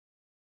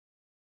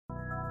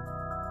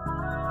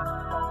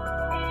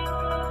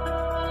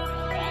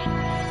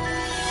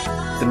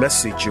The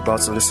message you're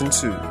about to listen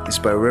to is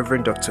by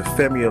Reverend Dr.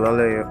 Femi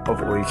Olaleye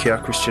of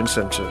Oikea Christian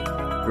Center.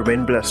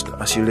 Remain blessed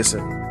as you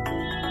listen.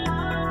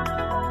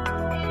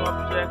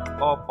 Subject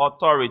of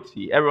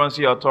authority. Everyone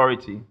see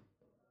authority?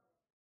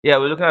 Yeah,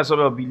 we're looking at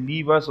sort of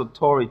believers'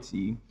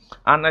 authority.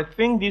 And I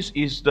think this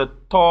is the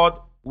third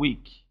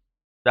week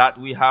that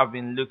we have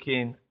been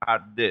looking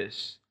at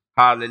this.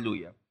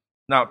 Hallelujah.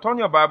 Now, turn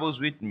your Bibles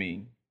with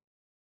me.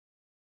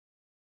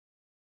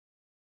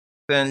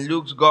 St.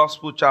 Luke's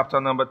Gospel,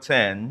 chapter number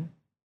 10.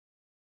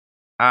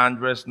 And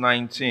verse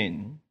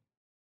 19.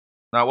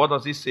 Now, what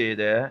does it say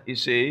there? It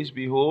says,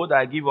 "Behold,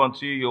 I give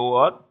unto you your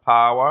what?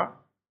 Power."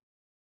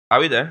 Are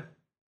we there?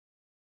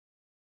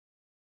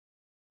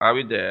 Are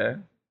we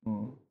there?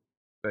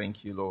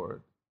 Thank you,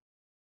 Lord.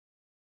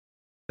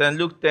 Then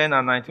Luke 10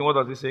 and 19, what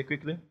does it say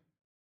quickly?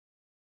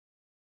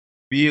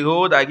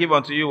 "Behold, I give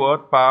unto you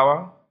what?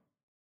 Power.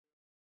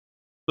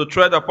 To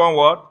tread upon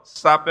what?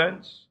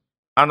 Serpents.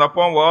 And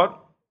upon what?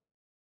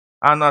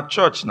 And a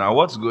church now.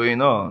 What's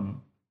going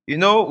on? You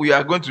know, we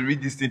are going to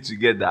read this thing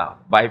together,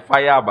 by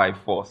fire, by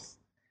force.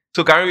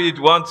 So can we read it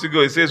 1 to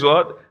go? It says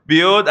what?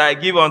 "Behold, I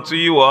give unto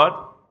you what?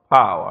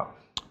 Power.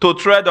 To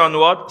tread on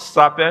what?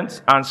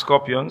 Serpents and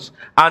scorpions.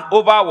 And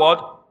over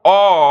what?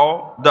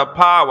 All the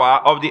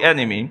power of the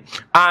enemy.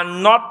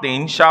 And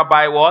nothing shall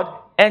by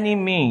what? Any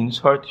means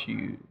hurt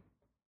you."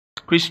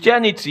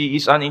 Christianity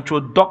is an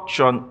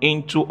introduction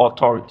into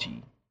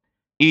authority.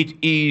 It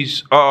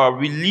is a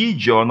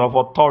religion of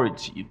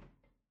authority.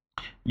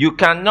 You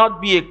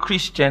cannot be a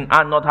Christian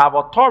and not have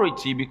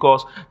authority,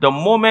 because the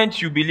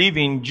moment you believe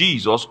in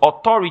Jesus,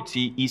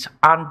 authority is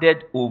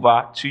handed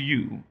over to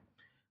you.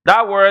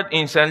 That word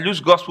in St.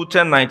 Luke's Gospel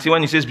 10:19,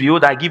 when it says,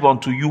 "Behold, I give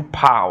unto you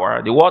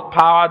power," the word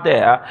power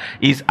there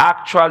is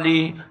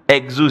actually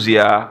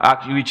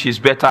exousia, which is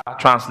better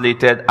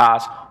translated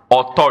as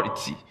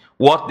authority.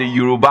 What the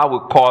Yoruba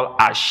will call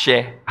ashe.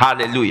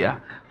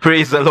 Hallelujah.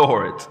 Praise the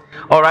Lord.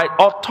 All right,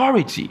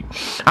 authority.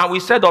 And we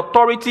said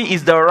authority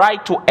is the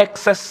right to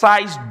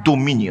exercise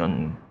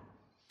dominion.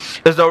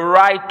 It's the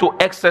right to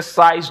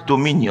exercise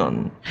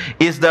dominion.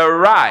 It's the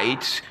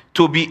right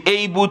to be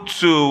able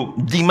to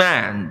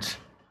demand.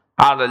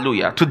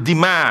 Hallelujah. To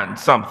demand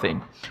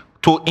something.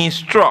 To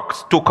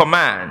instruct, to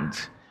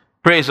command.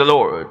 Praise the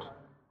Lord.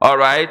 All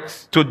right,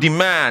 to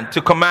demand,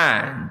 to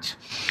command.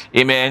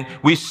 Amen.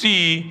 We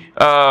see,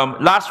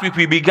 last week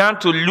we began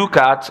to look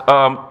at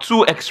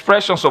two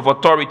expressions of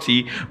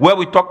authority, where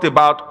we talked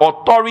about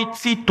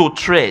authority to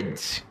tread.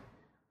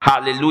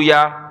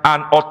 Hallelujah.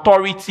 And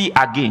authority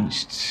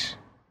against.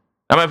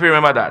 How many of you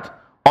remember that?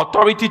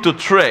 Authority to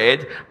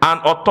tread and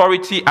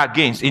authority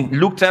against. In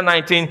Luke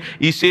 10:19,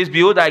 he says,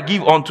 "Behold, I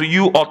give unto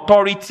you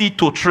authority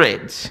to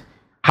tread."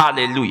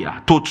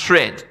 Hallelujah. To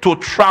tread, to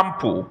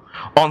trample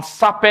on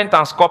serpent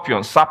and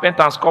scorpions. Serpent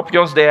and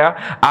scorpions there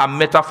are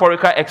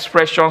metaphorical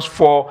expressions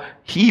for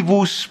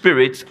evil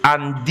spirits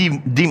and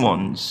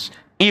demons.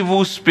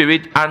 Evil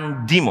spirit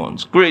and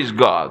demons. Praise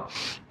God.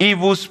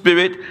 Evil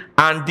spirit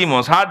and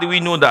demons. How do we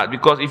know that?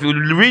 Because if you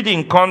read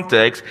in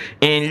context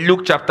in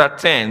Luke chapter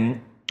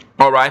 10,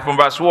 all right, from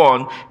verse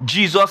 1,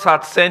 Jesus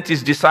had sent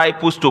his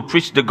disciples to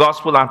preach the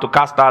gospel and to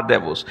cast out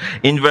devils.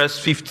 In verse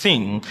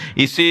 15,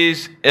 he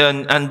says,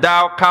 and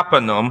thou,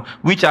 Capernaum,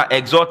 which are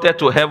exalted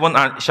to heaven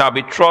and shall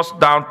be thrust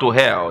down to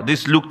hell.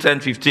 This is Luke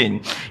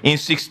 10:15. In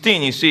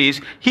 16, he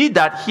says, "He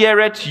that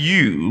heareth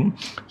you,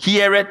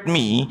 heareth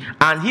me,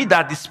 and he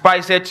that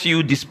despiseth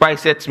you,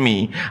 despiseth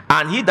me,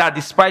 and he that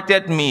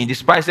despiseth me,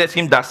 despiseth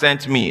him that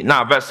sent me."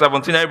 Now, verse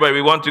 17, everybody,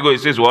 we want to go. It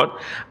says what?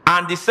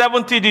 "And the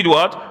 70 did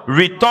what?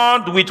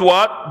 Returned with what?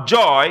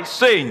 Joy,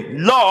 saying,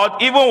 Lord,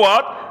 even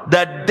what?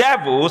 The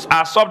devils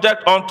are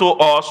subject unto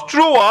us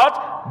through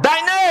what? Thy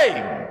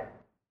name."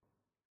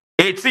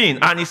 18,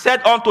 "And he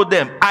said unto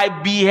them, I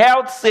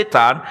beheld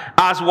Satan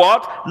as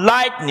what?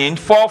 Lightning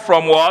fall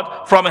from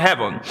what? From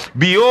heaven.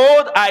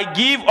 Behold, I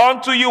give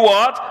unto you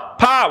what?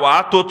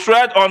 Power to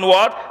tread on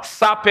what?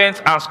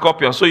 Serpents and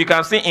scorpions." So you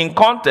can see in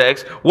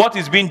context what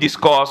is being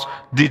discussed.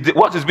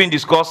 What is being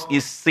discussed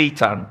is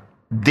Satan,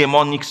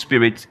 demonic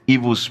spirits,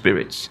 evil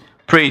spirits.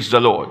 Praise the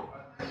Lord.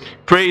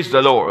 Praise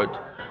the Lord.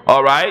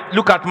 All right.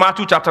 Look at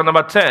Matthew chapter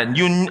number 10.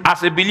 You,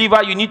 as a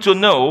believer, you need to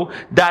know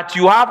that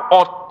you have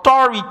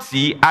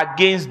authority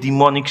against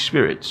demonic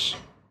spirits.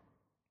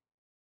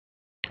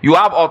 You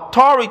have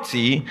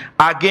authority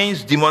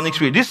against demonic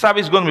spirits. This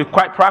service is going to be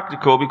quite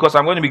practical, because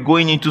I'm going to be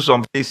going into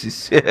some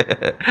places.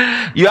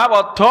 You have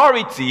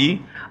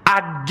authority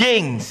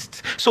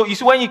against. So you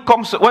see, when it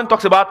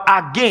talks about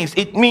against,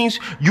 it means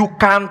you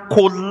can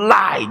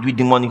collide with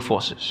demonic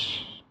forces.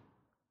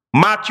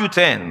 Matthew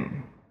 10.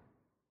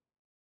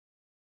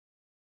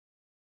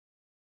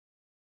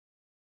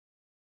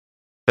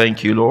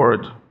 Thank you,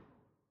 Lord.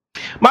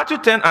 Matthew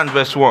 10 and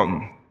verse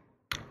 1.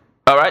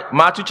 All right,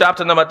 Matthew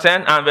chapter number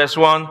 10 and verse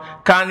 1.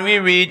 Can we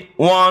read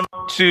 1,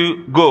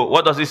 2, go?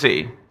 What does it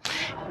say?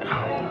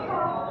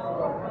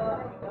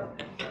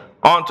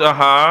 Unto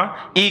her,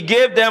 he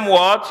gave them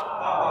what?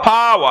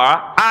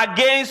 Power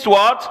against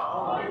what?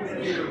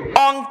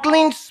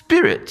 unclean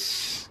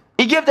spirits.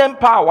 He gave them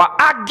power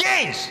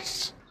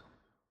against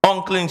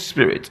unclean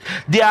spirits.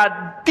 There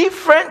are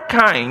different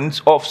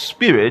kinds of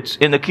spirits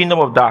in the kingdom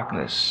of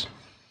darkness.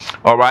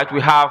 All right,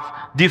 we have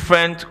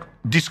different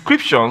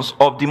descriptions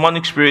of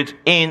demonic spirits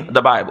in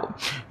the Bible.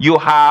 You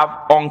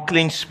have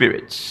unclean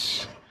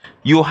spirits.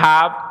 You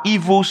have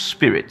evil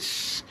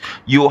spirits.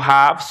 You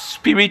have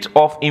spirit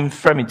of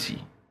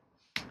infirmity.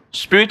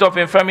 Spirit of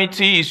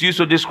infirmity is used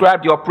to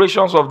describe the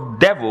operations of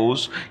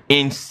devils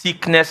in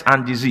sickness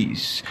and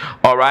disease.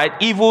 All right.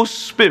 Evil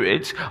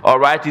spirit, all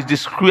right, is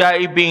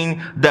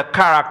describing the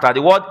character.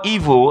 The word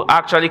evil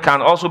actually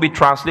can also be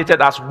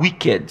translated as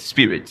wicked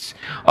spirits.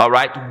 All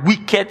right.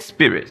 Wicked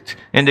spirit.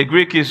 In the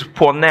Greek is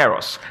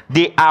poneros.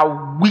 They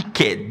are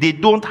wicked. They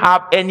don't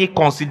have any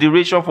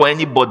consideration for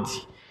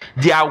anybody.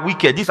 They are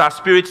wicked. These are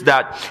spirits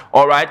that,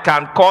 all right,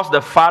 can cause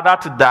the father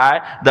to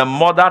die, the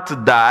mother to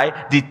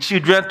die, the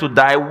children to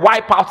die,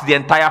 wipe out the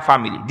entire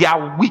family. They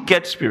are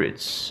wicked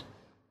spirits.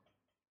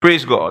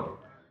 Praise God.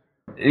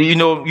 You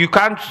know, you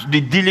can't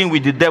be dealing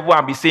with the devil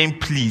and be saying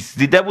please.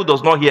 The devil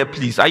does not hear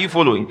please. Are you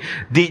following?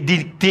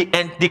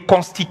 The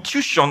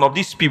constitution of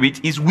this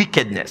spirit is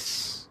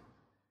wickedness.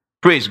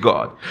 Praise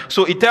God.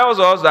 So it tells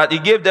us that he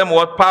gave them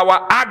what?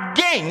 Power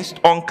against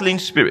unclean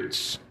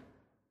spirits,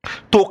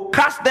 to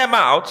cast them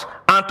out,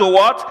 and to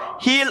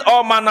what? Heal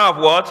all manner of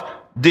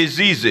what?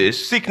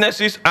 Diseases,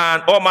 sicknesses,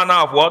 and all manner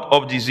of what?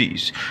 Of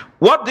disease.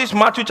 What this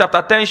Matthew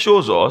chapter 10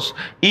 shows us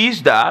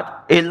is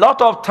that a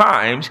lot of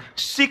times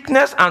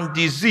sickness and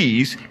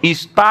disease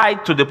is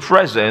tied to the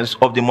presence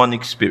of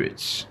demonic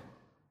spirits.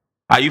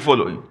 Are you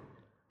following?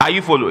 Are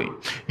you following?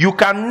 You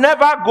can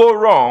never go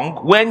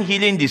wrong when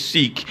healing the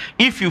sick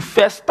if you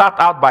first start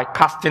out by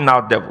casting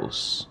out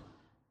devils.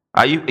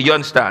 You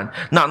understand?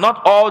 Now,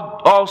 not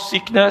all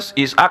sickness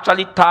is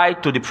actually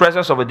tied to the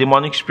presence of a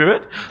demonic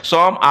spirit.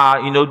 Some are,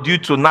 due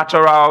to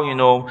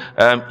natural,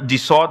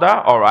 disorder,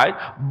 all right?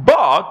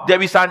 But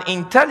there is an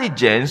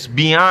intelligence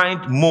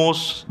behind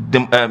most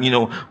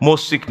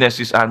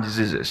sicknesses and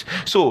diseases.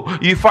 So,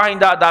 you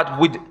find out that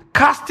with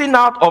casting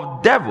out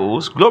of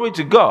devils, glory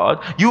to God,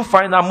 you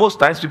find that most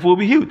times people will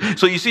be healed.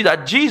 So you see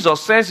that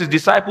Jesus sends his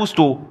disciples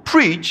to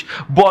preach,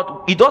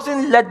 but he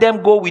doesn't let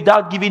them go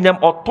without giving them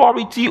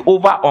authority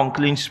over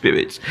unclean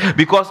spirits.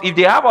 Because if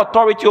they have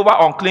authority over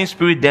unclean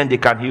spirit, then they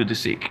can heal the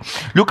sick.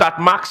 Look at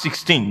Mark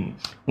 16.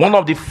 One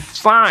of the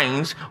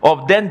signs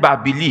of them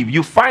that believe,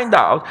 you find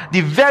out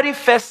the very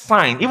first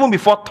sign, even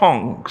before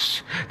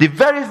tongues, the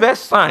very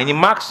first sign in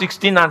Mark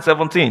 16 and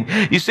 17,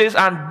 it says,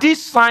 and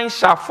these signs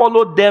shall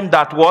follow them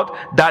that what?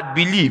 That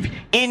believe.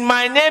 In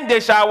my name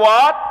they shall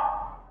what?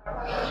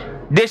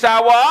 They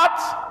shall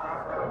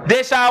what?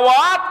 They shall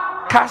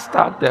what? Cast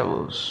out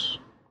devils.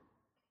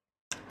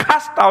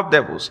 Cast out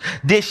devils.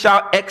 They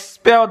shall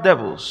expel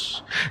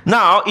devils.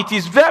 Now, it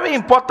is very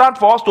important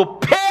for us to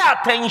pay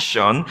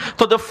attention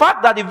to the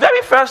fact that the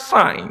very first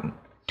sign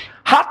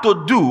had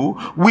to do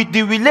with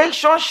the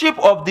relationship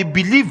of the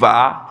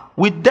believer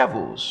with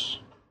devils.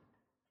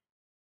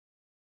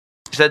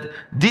 He said,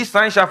 these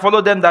signs shall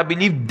follow them that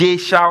believe, they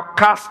shall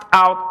cast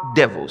out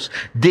devils.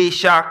 They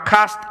shall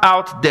cast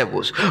out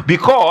devils.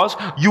 Because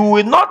you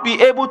will not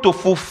be able to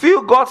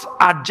fulfill God's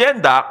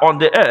agenda on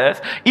the earth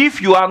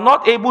if you are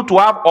not able to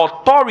have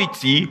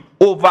authority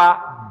over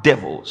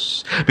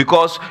devils.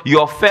 Because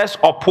your first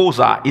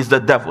opposer is the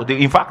devil.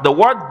 In fact, the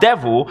word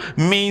devil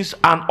means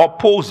an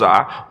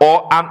opposer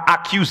or an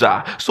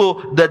accuser.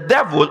 So the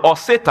devil or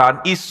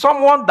Satan is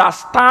someone that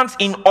stands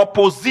in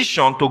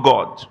opposition to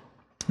God.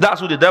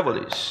 That's who the devil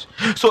is.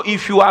 So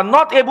if you are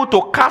not able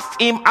to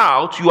cast him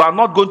out, you are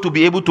not going to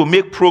be able to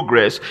make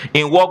progress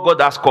in what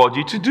God has called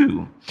you to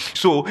do.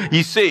 So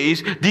he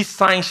says, these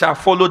signs shall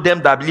follow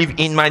them that believe,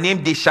 in my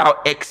name they shall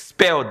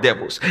expel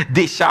devils.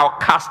 They shall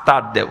cast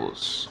out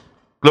devils.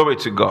 Glory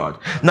to God.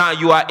 Now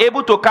you are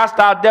able to cast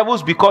out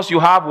devils because you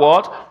have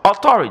what?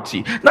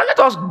 Authority. Now let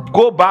us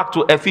go back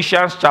to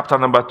Ephesians chapter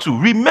number 2.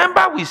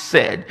 Remember we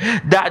said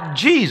that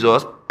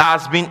Jesus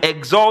has been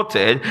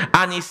exalted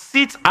and he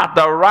sits at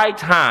the right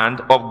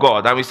hand of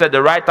God. And we said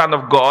the right hand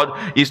of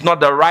God is not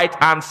the right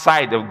hand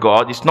side of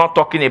God. It's not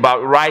talking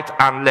about right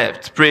and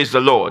left. Praise the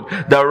Lord.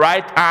 The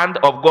right hand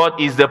of God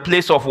is the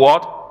place of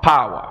what?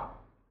 Power.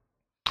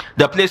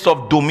 The place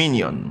of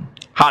dominion.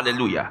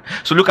 Hallelujah.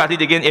 So look at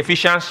it again.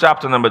 Ephesians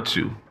chapter number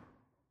 2.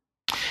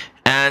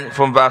 And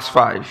from verse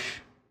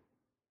 5.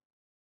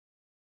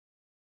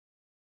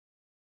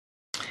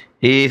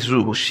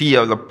 Ephesians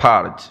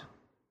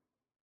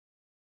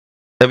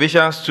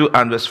 2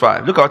 and verse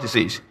 5. Look at what it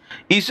says.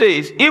 It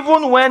says,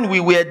 even when we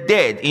were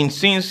dead in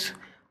sins,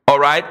 all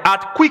right,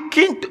 had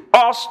quickened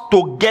us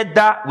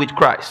together with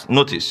Christ.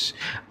 Notice,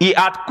 he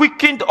had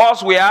quickened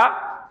us where?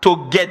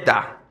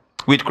 Together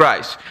with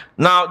Christ.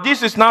 Now,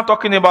 this is not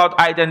talking about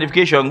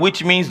identification,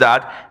 which means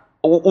that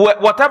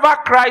whatever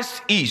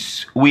Christ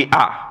is, we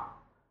are.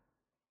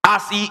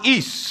 As he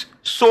is,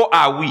 so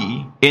are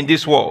we in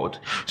this world.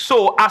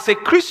 So, as a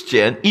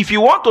Christian, if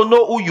you want to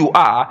know who you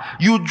are,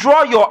 you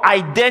draw your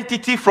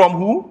identity from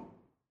who?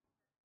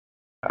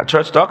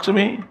 Church, talk to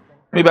me.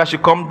 Maybe I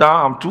should come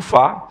down. I'm too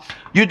far.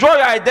 You draw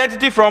your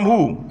identity from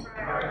who?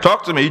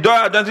 Talk to me. You draw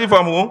your identity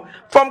from who?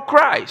 From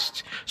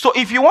Christ. So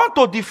if you want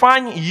to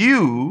define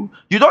you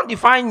don't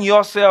define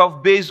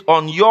yourself based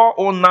on your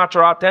own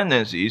natural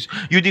tendencies.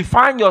 You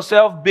define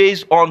yourself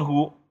based on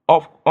who?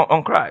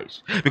 On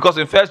Christ. Because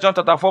in 1 John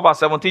chapter 4 verse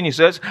 17 he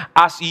says,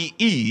 as he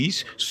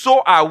is,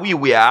 so are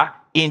we are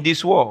in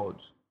this world.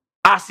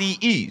 As he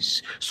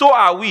is, so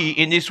are we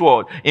in this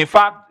world. In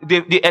fact,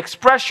 the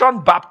expression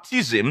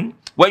baptism,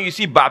 when you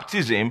see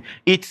baptism,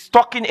 it's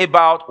talking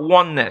about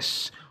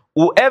oneness.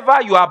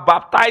 Whoever you are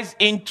baptized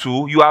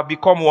into, you have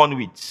become one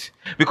with.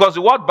 Because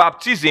the word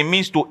baptism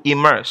means to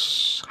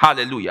immerse.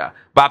 Hallelujah.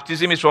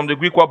 Baptism is from the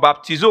Greek word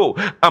baptizo.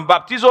 And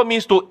baptizo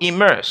means to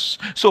immerse.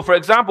 So for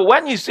example,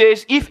 when he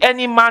says, if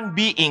any man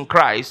be in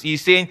Christ,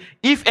 he's saying,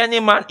 if any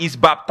man is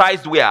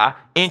baptized where?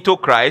 Into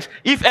Christ.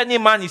 If any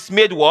man is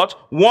made what?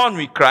 One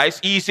with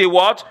Christ. He is a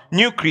what?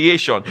 New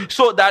creation.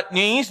 So that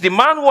means the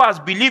man who has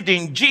believed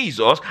in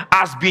Jesus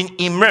has been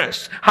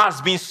immersed,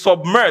 has been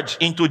submerged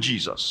into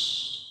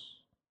Jesus.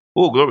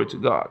 Oh, glory to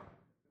God.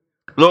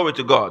 Glory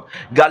to God.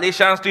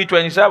 Galatians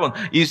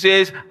 3:27. He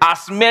says,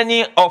 as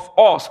many of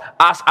us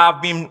as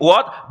have been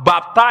what?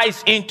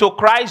 Baptized into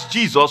Christ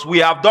Jesus, we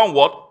have done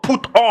what?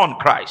 Put on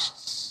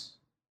Christ.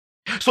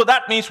 So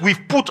that means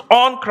we've put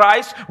on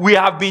Christ. We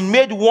have been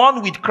made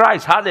one with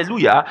Christ.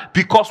 Hallelujah.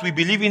 Because we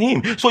believe in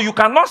him. So you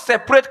cannot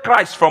separate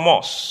Christ from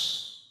us.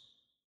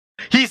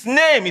 His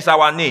name is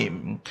our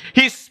name.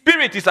 His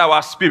spirit is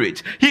our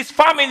spirit. His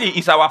family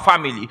is our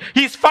family.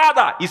 His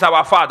father is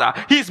our father.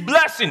 His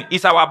blessing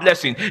is our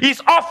blessing. His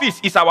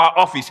office is our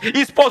office.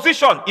 His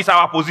position is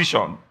our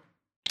position.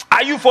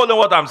 Are you following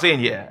what I'm saying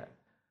here?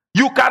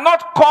 You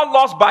cannot call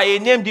us by a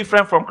name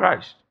different from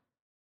Christ.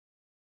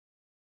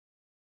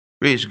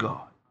 Praise God.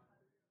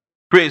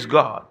 Praise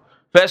God.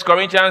 1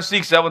 Corinthians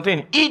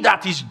 6:17. He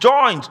that is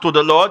joined to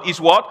the Lord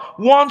is what?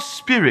 One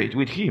spirit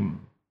with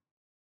him.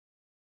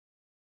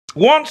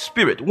 One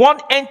spirit, one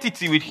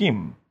entity with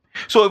him.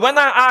 So when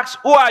I ask,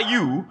 who are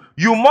you?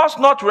 You must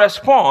not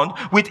respond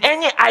with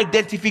any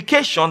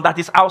identification that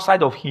is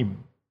outside of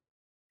him.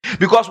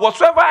 Because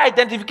whatsoever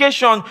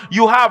identification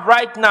you have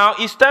right now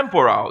is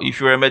temporal. If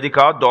you're a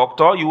medical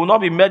doctor, you will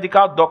not be a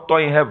medical doctor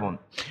in heaven.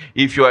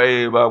 If you're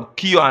a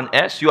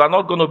QS, you are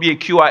not going to be a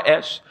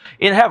QRS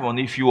in heaven.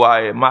 If you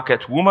are a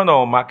market woman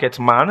or market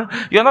man,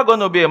 you're not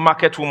going to be a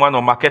market woman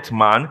or market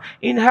man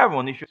in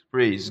heaven. If you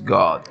praise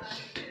God.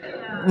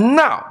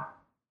 Now,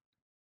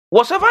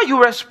 whatever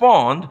you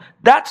respond,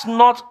 that's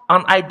not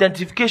an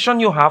identification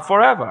you have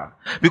forever.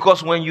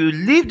 Because when you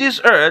leave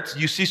this earth,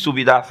 you cease to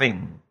be that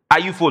thing. Are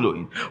you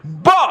following?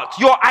 But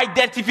your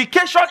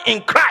identification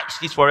in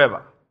Christ is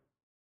forever.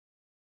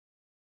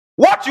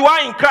 What you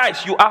are in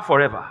Christ, you are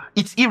forever.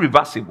 It's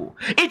irreversible.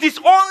 It is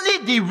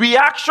only the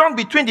reaction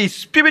between the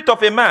spirit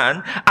of a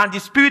man and the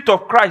spirit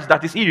of Christ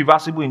that is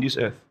irreversible in this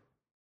earth.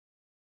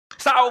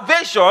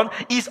 Salvation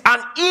is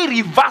an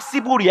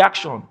irreversible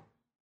reaction.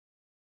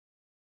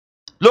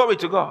 Glory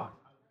to God.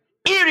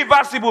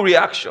 Irreversible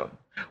reaction.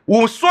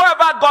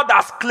 Whosoever God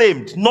has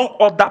claimed, no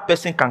other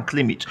person can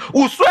claim it.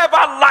 Whosoever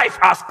life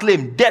has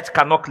claimed, death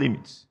cannot claim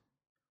it.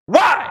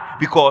 Why?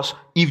 Because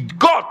if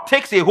God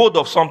takes a hold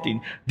of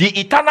something, the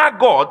eternal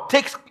God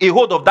takes a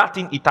hold of that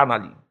thing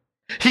eternally.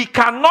 He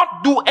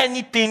cannot do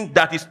anything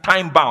that is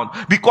time-bound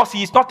because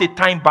he is not a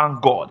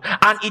time-bound God.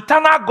 An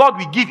eternal God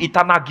will give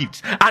eternal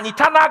gifts. An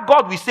eternal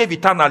God will save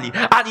eternally.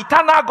 An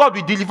eternal God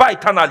will deliver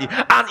eternally.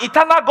 An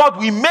eternal God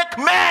will make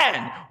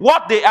men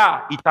what they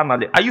are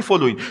eternally. Are you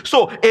following?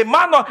 So a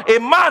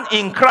man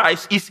in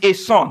Christ is a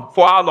son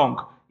for how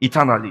long?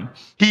 Eternally.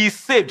 He is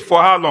saved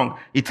for how long?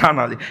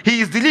 Eternally.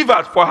 He is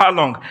delivered for how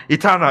long?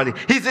 Eternally.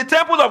 He is the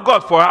temple of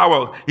God for how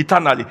long?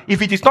 Eternally.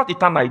 If it is not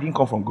eternal, it didn't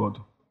come from God.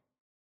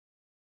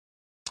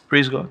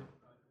 Praise God.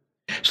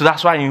 So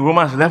that's why in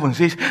Romans 11 it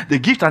says, the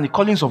gift and the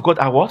callings of God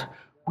are what?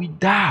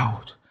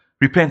 Without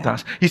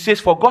repentance. He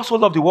says, for God so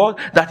loved the world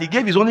that he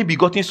gave his only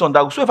begotten son,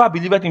 that whosoever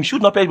believeth him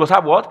should not perish but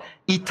have what?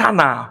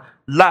 Eternal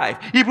life.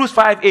 Hebrews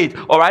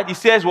 5:8. All right, he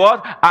says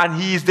what? And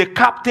he is the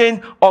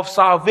captain of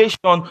salvation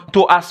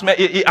to as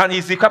many, and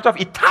he's the captain of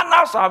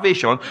eternal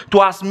salvation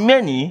to as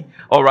many,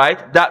 all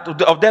right,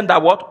 that of them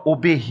that what?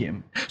 Obey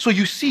him. So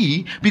you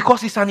see,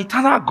 because he's an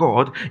eternal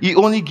God, he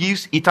only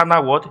gives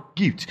eternal what?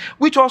 Gift.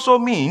 Which also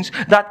means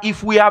that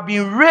if we have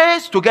been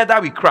raised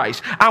together with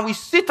Christ and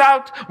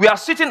we are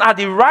sitting at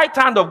the right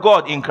hand of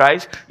God in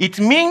Christ, it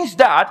means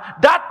that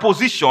that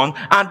position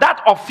and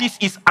that office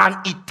is an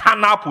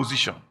eternal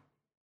position.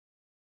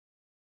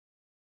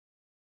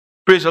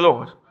 Praise the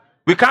Lord.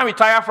 We can't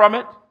retire from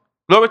it.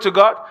 Glory to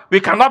God.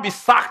 We cannot be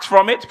sacked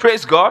from it.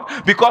 Praise God.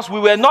 Because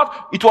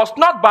it was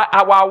not by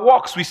our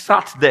works we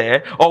sat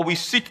there or we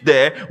sit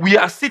there. We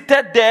are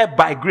seated there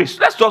by grace.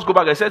 Let's just go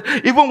back. It says,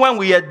 even when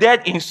we are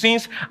dead in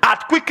sins,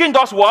 hath quickened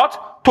us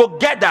what?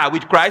 Together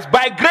with Christ.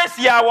 By grace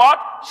ye are what?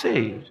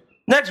 Saved.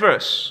 Next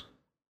verse.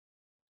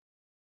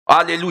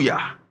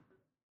 Hallelujah.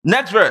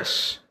 Next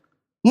verse.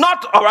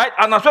 Not, all right,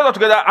 and has put us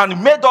together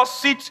and made us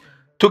sit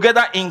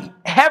Together in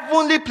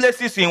heavenly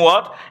places in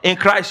what? In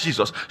Christ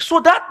Jesus. So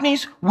that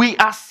means we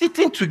are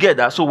sitting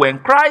together. So when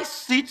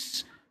Christ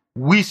sits,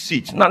 we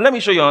sit. Now let me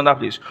show you another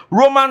place.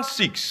 Romans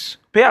 6.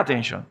 Pay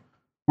attention.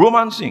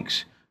 Romans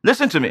 6.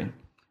 Listen to me.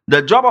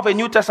 The job of a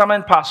New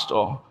Testament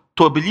pastor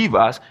to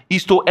believers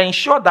is to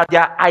ensure that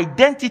their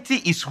identity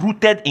is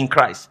rooted in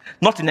Christ,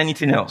 not in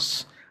anything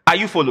else. Are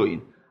you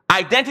following?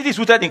 Identity is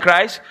rooted in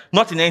Christ,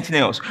 not in anything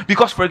else.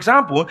 Because, for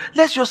example,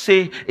 let's just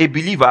say a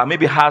believer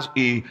maybe has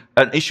an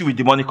issue with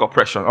demonic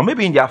oppression, or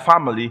maybe in their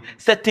family,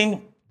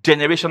 certain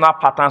generational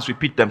patterns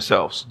repeat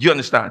themselves. Do you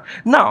understand?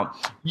 Now,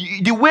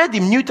 the way the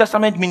New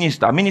Testament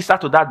minister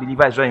to that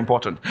believer is very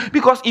important.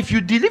 Because if you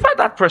deliver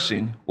that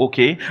person,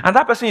 okay, and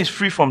that person is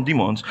free from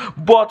demons,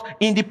 but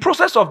in the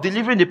process of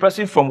delivering the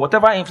person from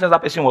whatever influence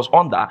that person was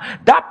under,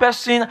 that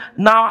person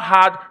now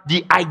had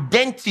the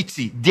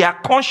identity, their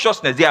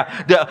consciousness,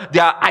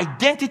 their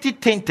identity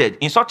tainted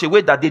in such a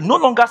way that they no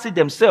longer see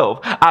themselves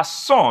as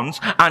sons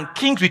and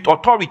kings with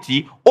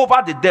authority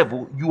over the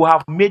devil. You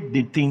have made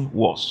the thing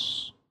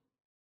worse.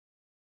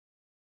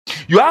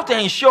 You have to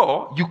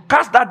ensure you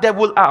cast that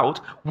devil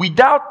out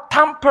without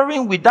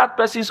tampering with that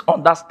person's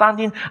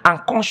understanding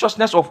and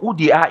consciousness of who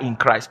they are in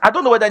Christ. I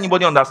don't know whether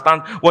anybody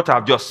understands what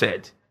I've just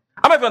said.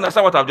 How many of you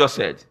understand what I've just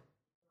said?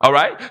 All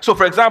right? So,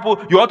 for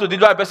example, you want to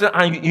deliver a person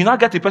and you now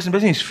get the person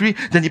is free,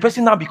 then the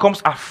person now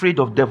becomes afraid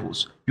of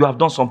devils. You have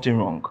done something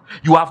wrong.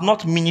 You have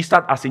not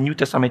ministered as a New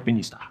Testament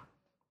minister.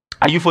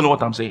 Are you following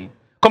what I'm saying?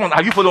 Come on,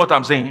 are you following what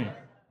I'm saying?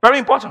 Very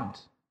important.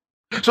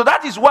 So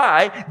that is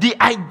why the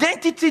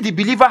identity the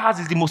believer has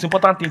is the most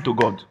important thing to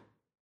God.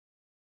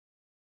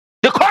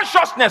 The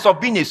consciousness of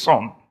being a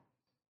son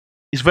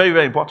is very,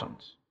 very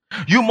important.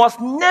 You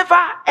must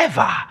never,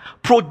 ever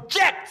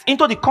project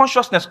into the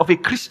consciousness of a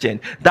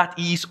Christian that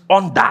he is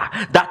under,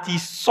 that he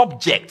is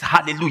subject,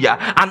 hallelujah,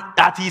 and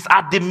that he is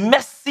at the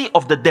mercy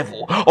of the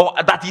devil, or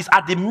that he is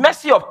at the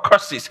mercy of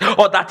curses,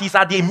 or that he is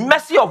at the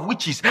mercy of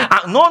witches.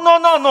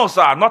 No,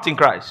 sir, not in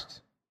Christ.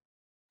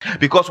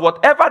 Because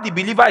whatever the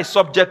believer is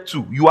subject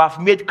to, you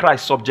have made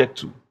Christ subject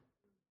to.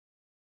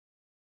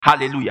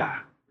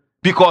 Hallelujah.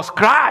 Because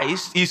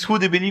Christ is who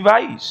the believer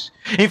is.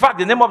 In fact,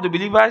 the name of the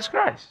believer is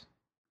Christ.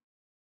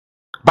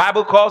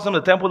 Bible calls him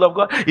the temple of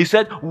God. He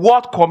said,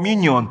 what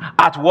communion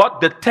at what?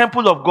 The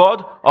temple of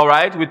God, all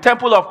right, with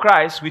temple of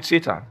Christ with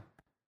Satan.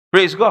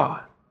 Praise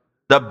God.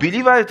 The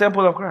believer is the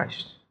temple of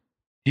Christ.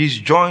 He's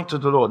joined to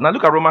the Lord. Now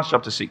look at Romans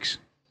chapter 6.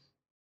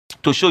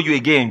 To show you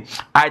again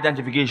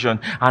identification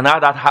and how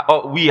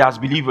that we as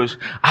believers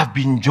have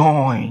been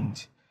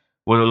joined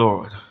with the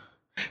Lord.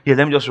 Here,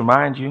 let me just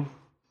remind you.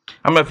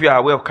 How many of you are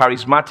aware of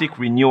Charismatic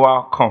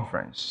Renewal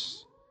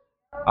Conference?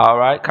 All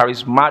right,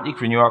 Charismatic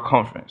Renewal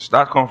Conference.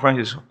 That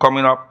conference is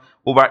coming up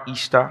over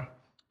Easter.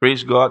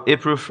 Praise God.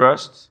 April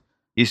 1st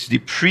is the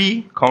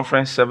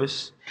pre-conference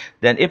service.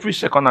 Then April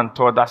 2nd and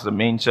 3rd, that's the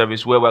main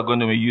service where we're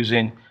going to be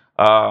using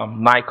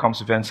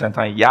NICOM's Event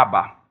Center in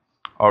Yaba.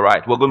 All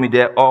right, we're going to be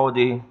there all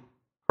day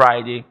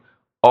Friday,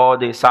 all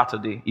day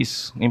Saturday.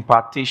 It's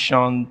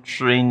impartation,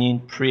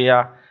 training,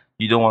 prayer.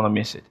 You don't want to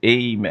miss it.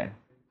 Amen.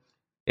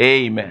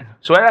 Amen.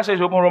 So when I say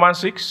open Romans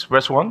 6,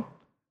 verse 1.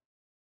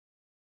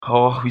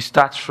 Oh, we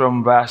start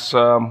from verse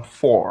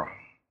 4.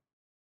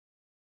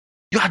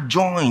 You are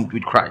joined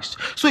with Christ.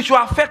 So it will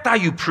affect how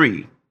you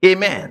pray.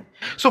 Amen.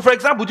 So for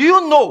example, do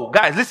you know,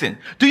 guys, listen,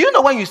 do you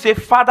know when you say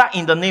Father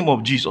in the name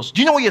of Jesus?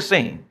 Do you know what you're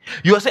saying?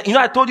 You are saying,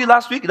 I told you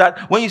last week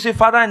that when you say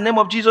Father in the name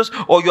of Jesus,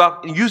 or you are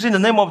using the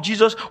name of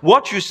Jesus,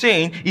 what you're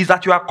saying is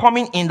that you are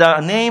coming in the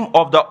name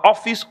of the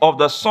office of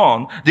the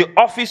Son, the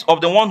office of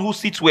the one who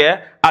sits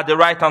where? At the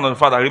right hand of the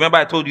Father. Remember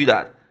I told you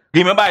that.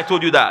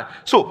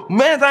 So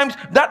many times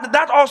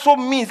that also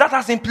means, that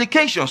has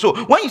implications.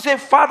 So when you say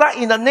Father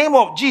in the name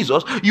of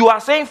Jesus, you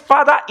are saying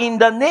Father in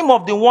the name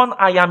of the one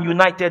I am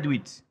united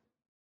with.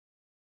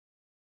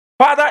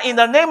 Father, in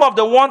the name of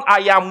the one I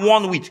am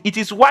one with. It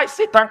is why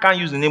Satan can't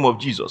use the name of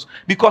Jesus,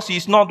 because he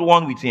is not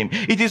one with him.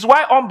 It is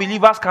why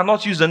unbelievers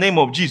cannot use the name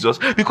of Jesus,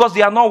 because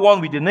they are not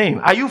one with the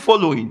name. Are you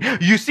following?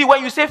 You see,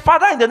 when you say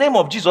Father in the name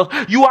of Jesus,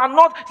 you are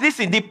not,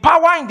 listen, the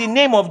power in the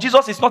name of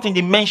Jesus is not in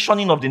the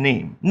mentioning of the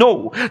name.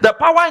 No, the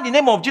power in the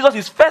name of Jesus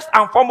is first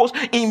and foremost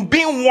in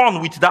being one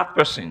with that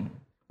person,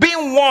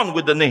 being one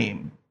with the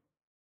name.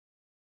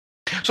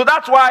 So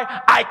that's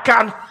why I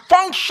can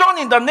function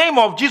in the name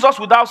of Jesus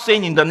without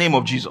saying in the name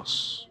of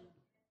Jesus.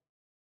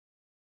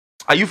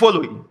 Are you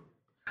following?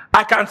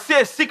 I can see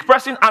a sick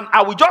person and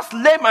I will just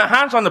lay my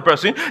hands on the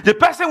person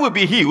will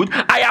be healed.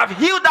 I have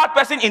healed that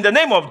person in the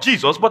name of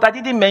Jesus, but I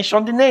didn't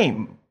mention the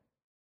name.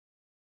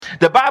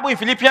 The Bible in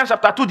Philippians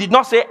chapter 2 did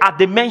not say at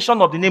the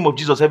mention of the name of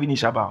Jesus, every knee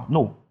shall bow.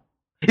 No.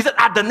 It said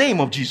at the name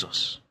of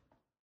Jesus.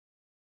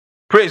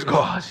 Praise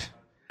God.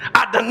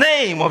 At the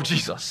name of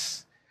Jesus.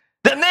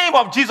 The name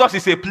of Jesus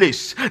is a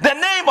place. The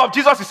name of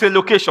Jesus is a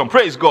location.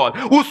 Praise God.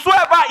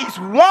 Whosoever is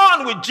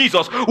one with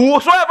Jesus,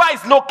 whosoever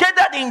is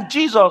located in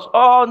Jesus,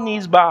 all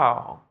knees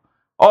bow,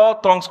 all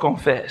tongues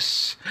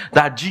confess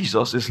that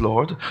Jesus is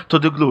Lord, to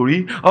the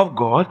glory of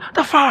God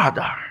the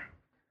Father.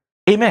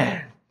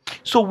 Amen.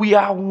 So we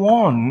are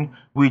one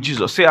with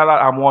Jesus. Say aloud,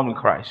 I'm one with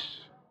Christ.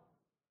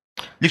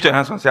 Lift your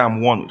hands and say,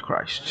 I'm one with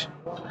Christ.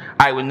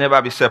 I will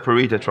never be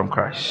separated from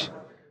Christ.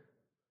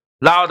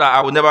 Louder,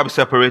 I will never be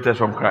separated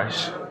from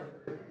Christ.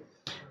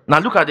 Now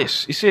look at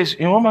this. It says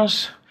in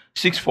Romans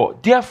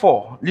 6:4,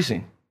 therefore,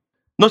 listen.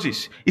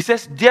 Notice, it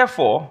says,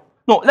 therefore,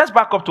 no, let's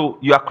back up to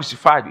you are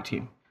crucified with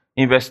him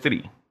in verse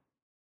 3.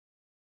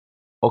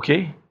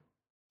 Okay?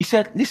 He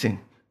said,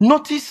 listen,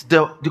 notice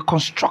the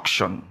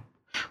construction.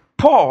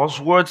 Paul's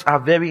words are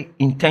very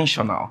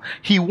intentional.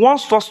 He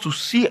wants us to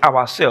see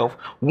ourselves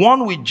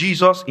one with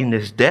Jesus in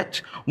his death,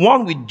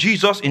 one with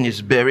Jesus in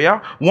his burial,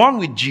 one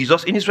with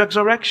Jesus in his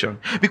resurrection.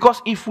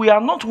 Because if we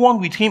are not one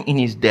with him in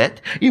his death,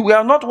 if we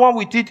are not one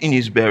with it in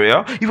his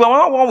burial, if we are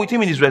not one with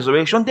him in his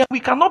resurrection, then we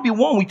cannot be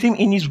one with him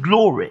in his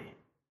glory.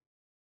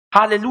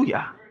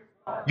 Hallelujah.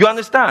 You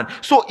understand?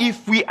 So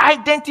if we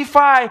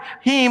identify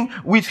him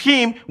with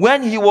him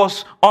when he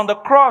was on the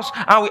cross,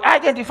 and we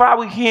identify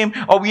with him,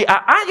 or we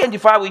are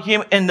identified with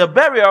him in the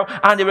burial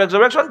and the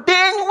resurrection,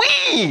 then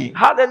we,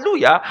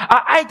 hallelujah,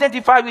 are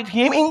identified with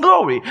him in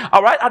glory.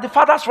 All right? At the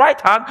Father's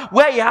right hand,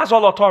 where he has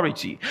all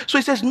authority. So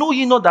he says, know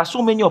ye not that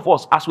so many of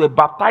us, as we're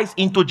baptized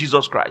into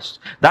Jesus Christ,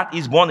 that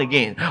is born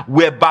again,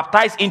 we're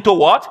baptized into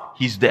what?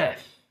 His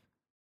death.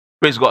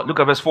 Praise God. Look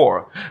at verse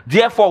 4.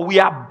 Therefore, we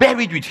are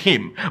buried with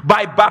him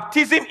by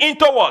baptism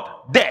into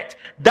what? Death.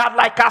 That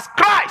like as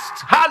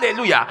Christ,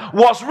 hallelujah,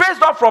 was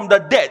raised up from the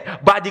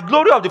dead by the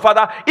glory of the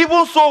Father,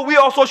 even so we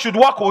also should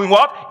walk in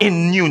what?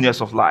 In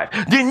newness of life.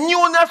 The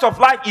newness of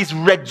life is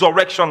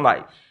resurrection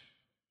life.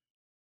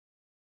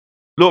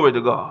 Glory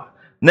to God.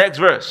 Next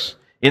verse.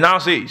 It now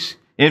says,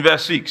 in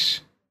verse 6.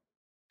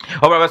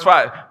 Or verse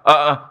 5.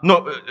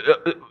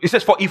 It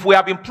says, for if we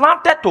have been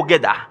planted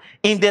together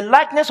in the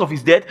likeness of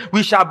his death,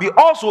 we shall be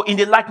also in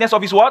the likeness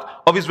of his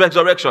what? Of his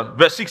resurrection.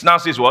 Verse 6 now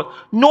says what?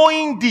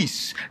 Knowing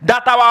this,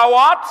 that our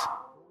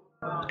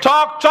what?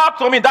 Talk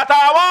to me. That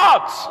our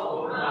what?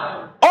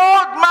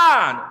 Old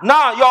man.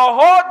 Now, your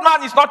old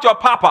man is not your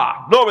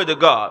papa. Glory to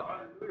God.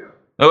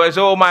 Okay,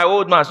 so my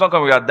old man, it's not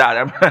coming with your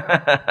dad.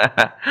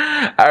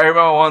 I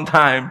remember one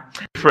time,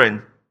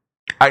 friend,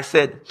 I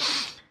said,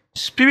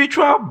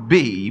 spiritual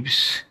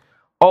babes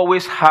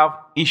always have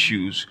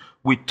issues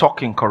with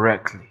talking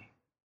correctly.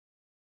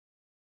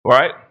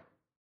 Right?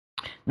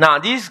 Now,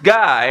 this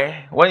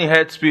guy, when he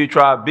heard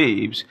spiritual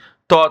babes,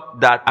 thought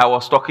that I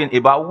was talking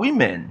about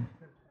women.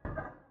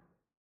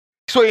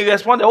 So he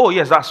responded, oh,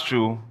 yes, that's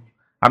true.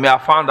 I mean, I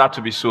found that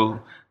to be so.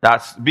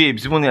 That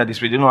babes, even in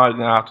this way, they don't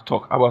know how to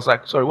talk. I was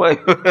like, sorry, what?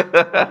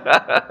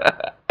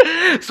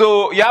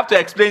 So you have to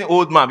explain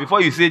old man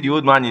before you say the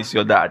old man is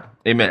your dad.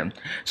 Amen.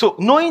 So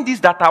knowing this,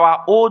 that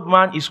our old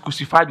man is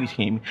crucified with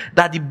him,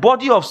 that the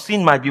body of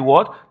sin might be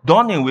what?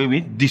 Done away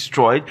with,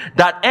 destroyed,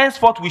 that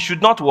henceforth we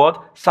should not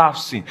what? Serve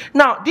sin.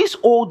 Now, this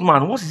old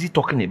man, what is he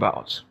talking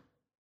about?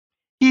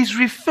 He's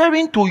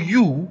referring to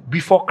you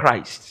before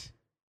Christ.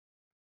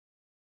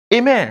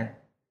 Amen.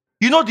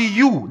 You know the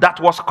you that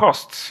was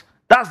cursed.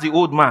 That's the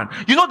old man.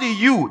 You know the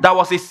you that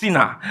was a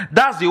sinner.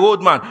 That's the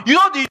old man. You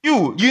know the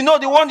you know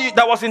the one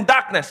that was in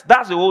darkness.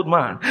 That's the old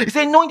man. He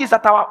said, knowing this,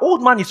 that our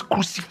old man is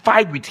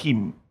crucified with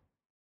him,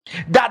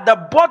 that the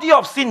body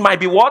of sin might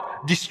be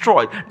what?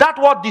 Destroyed. That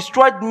word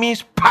destroyed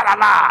means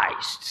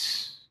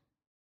paralyzed.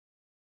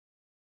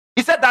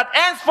 He said that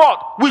henceforth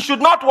we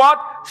should not what?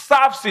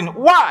 Serve sin.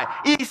 Why?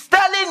 He's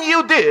telling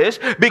you this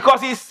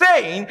because he's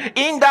saying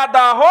in that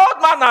the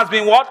old man has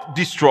been what?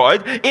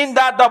 Destroyed. In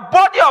that the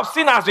body of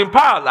sin has been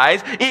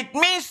paralyzed. It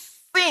means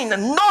sin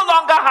no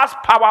longer has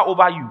power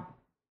over you.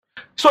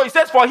 So he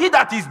says, for he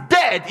that is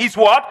dead is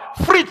what?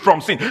 Freed from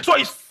sin. So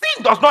if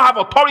sin does not have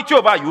authority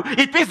over you,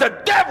 it means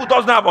the devil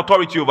does not have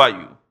authority over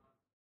you.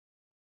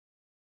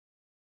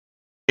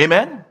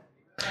 Amen?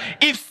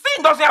 If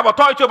sin doesn't have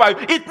authority over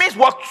you, it means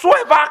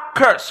whatsoever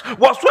curse,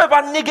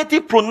 whatsoever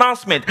negative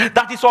pronouncement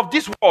that is of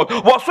this world,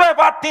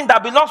 whatsoever thing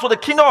that belongs to the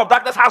kingdom of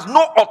darkness has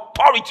no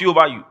authority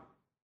over you.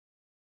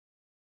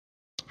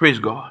 Praise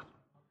God.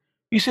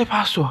 You say,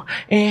 Pastor,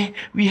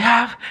 we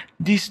have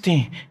this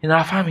thing in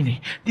our family.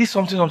 This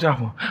something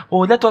happened. Oh,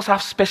 let us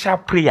have special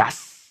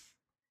prayers.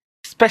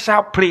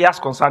 Special prayers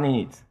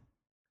concerning it.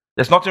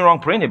 There's nothing wrong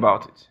praying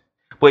about it.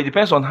 But it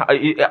depends on how,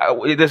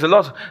 there's a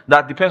lot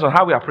that depends on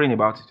how we are praying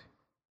about it.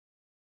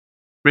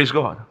 Praise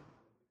God.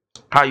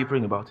 How are you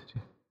praying about it?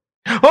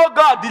 Oh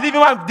God,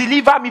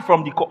 deliver me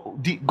from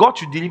the God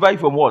should deliver you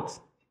from what?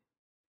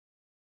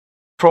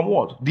 From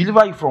what?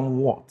 Deliver you from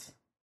what?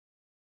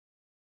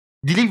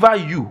 Deliver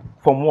you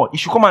from what? He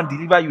should come and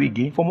deliver you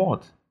again from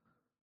what?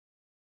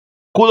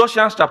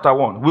 Colossians chapter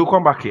 1. We'll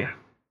come back here.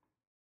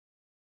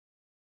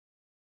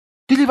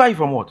 Deliver you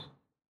from what?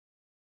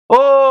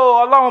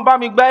 Oh, Allah bá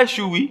mi gbá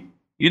èṣù wí.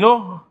 You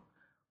know,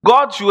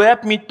 God should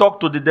help me talk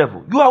to the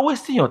devil. You are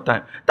wasting your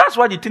time. That's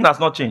why the thing has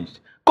not changed.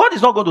 God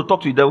is not going to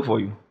talk to the devil for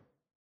you.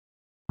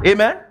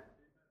 Amen?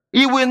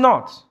 He will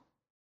not.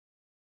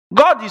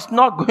 God is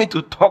not going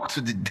to talk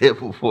to the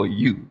devil for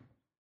you.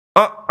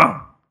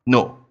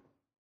 No.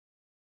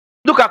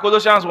 Look at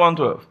Colossians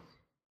 1:12.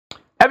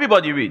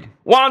 Everybody read.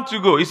 1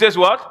 to go. It says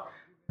what?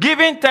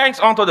 Giving thanks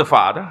unto the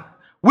Father,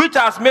 which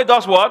has made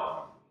us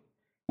what?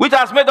 Which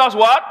has made us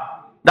what?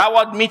 That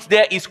word means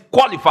there is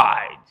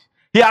qualified.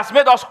 He has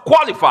made us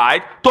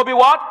qualified to be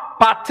what?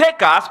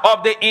 Partakers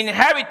of the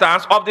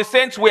inheritance of the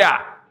saints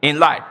where? In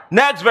light.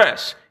 Next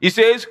verse. He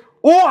says,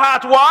 who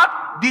hath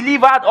what?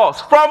 Delivered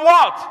us. From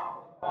what?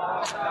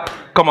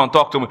 Come on,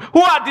 talk to me.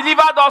 Who hath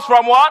delivered us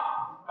from what?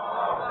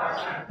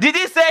 Did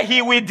he say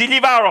he will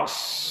deliver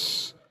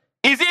us?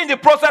 Is he in the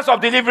process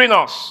of delivering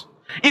us?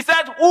 He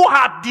said, who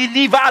hath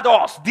delivered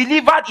us?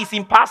 Delivered is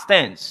in past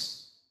tense.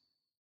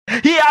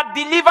 He had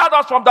delivered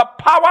us from the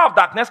power of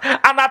darkness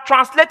and had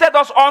translated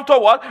us onto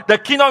what? The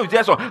kingdom of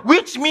his son.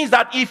 Which means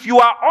that if you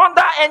are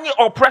under any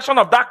oppression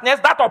of darkness,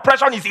 that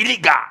oppression is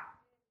illegal.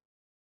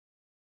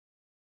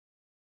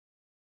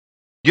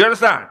 Do you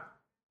understand?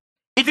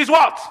 It is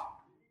what?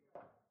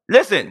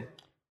 Listen,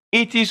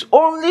 it is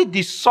only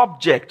the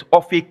subject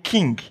of a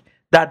king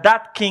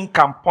that king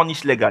can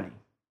punish legally.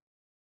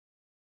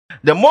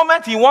 The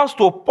moment he wants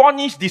to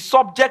punish the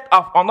subject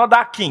of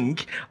another king,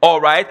 all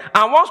right,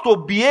 and wants to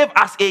behave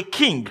as a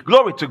king,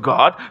 glory to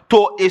God,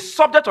 to a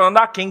subject of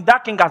another king,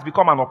 that king has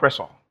become an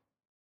oppressor.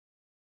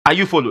 Are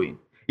you following?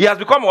 He has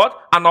become what?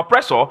 An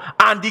oppressor,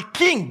 and the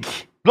king,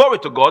 glory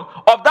to God,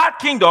 of that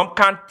kingdom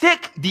can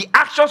take the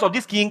actions of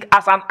this king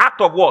as an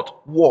act of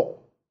what? War.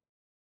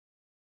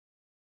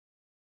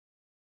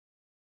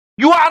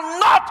 You are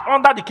not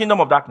under the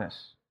kingdom of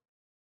darkness.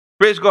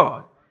 Praise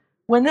God.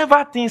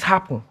 Whenever things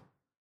happen,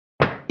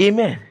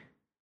 amen.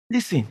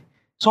 Listen,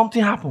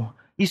 something happened.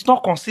 It's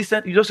not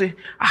consistent. You just say,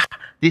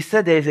 they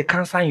said there is a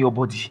cancer in your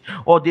body.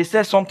 Or they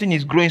said something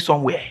is growing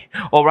somewhere.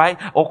 All right?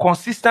 Or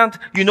consistent,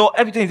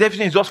 everything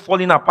is just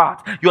falling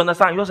apart. You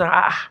understand? You just say,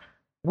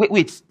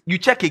 wait. You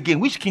check again.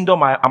 Which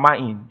kingdom am I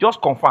in?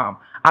 Just confirm.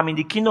 I'm in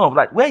the kingdom of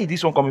light. Where is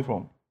this one coming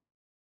from?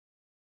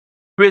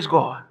 Praise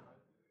God.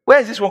 Where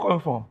is this one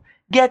coming from?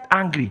 Get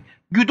angry.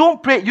 You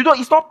don't pray.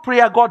 It's not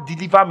prayer, God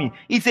deliver me.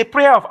 It's a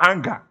prayer of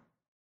anger.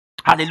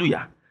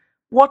 Hallelujah.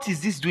 What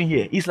is this doing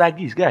here? It's like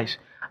this, guys.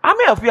 How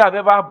many of you have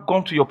ever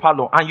gone to your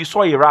parlor and you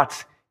saw a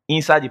rat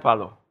inside the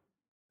parlor?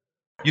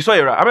 You saw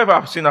a rat. How many of you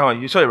have seen that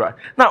one? You saw a rat.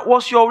 Now,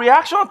 was your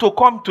reaction to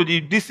come to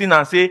this thing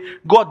and say,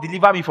 God,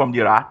 deliver me from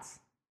the rat?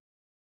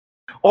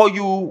 Or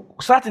you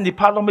sat in the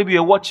parlor, maybe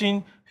you're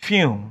watching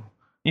film.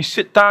 You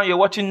sit down, you're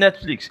watching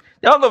Netflix.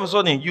 Then all of a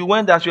sudden, you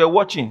went as you were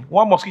watching.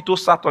 One mosquito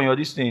sat on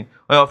this thing,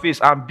 on your face,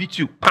 and beat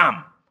you.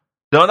 Pam.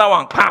 The other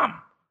one, pam.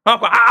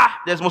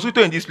 There's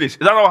mosquito in this place. Is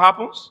that not what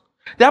happens?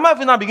 The Am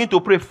now begin to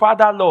pray,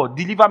 Father, Lord,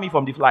 deliver me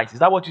from the flies. Is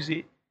that what you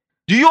say?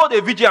 Do you hold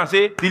a vigil and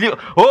say,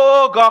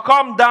 oh God,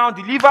 come down,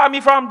 deliver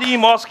me from the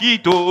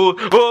mosquito.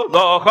 Oh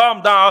Lord,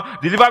 come down,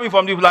 deliver me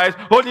from the flies.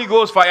 Holy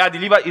Ghost fire,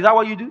 deliver. Is that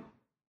what you do?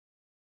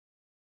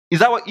 Is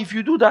that what? If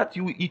you do that,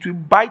 it will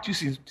bite you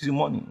since the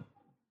morning.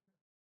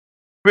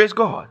 Praise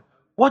God.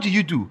 What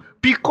do?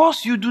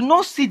 Because you do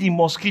not see the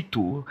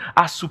mosquito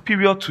as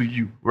superior to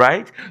you,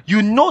 right?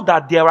 You know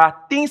that there are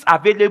things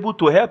available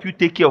to help you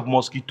take care of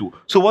mosquito.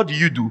 So what do?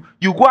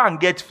 You go and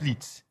get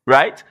fleets,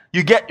 right?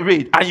 You get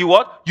raid, and you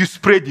what? You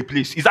spray the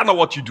place. Is that not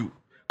what you do?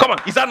 Come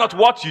on, is that not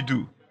what you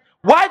do?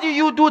 Why do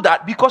you do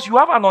that? Because you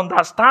have an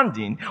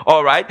understanding,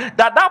 all right,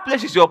 that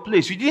place is your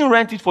place. You didn't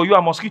rent it for you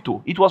a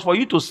mosquito. It was for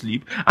you to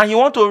sleep, and you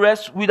want to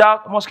rest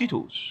without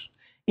mosquitoes.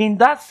 In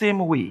that same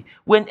way,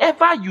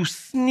 whenever you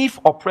sniff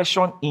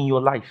oppression in your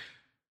life,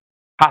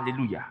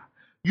 hallelujah,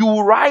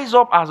 you rise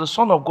up as a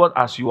son of God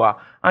as you are,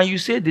 and you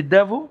say, the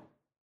devil,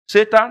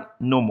 Satan,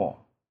 no more.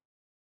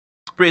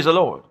 Praise the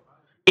Lord.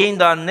 In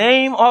the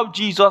name of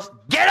Jesus,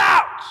 get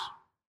out!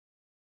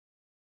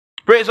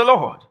 Praise the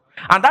Lord.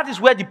 And that is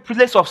where the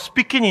place of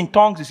speaking in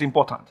tongues is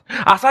important.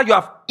 As you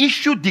have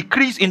issued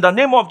decrees in the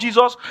name of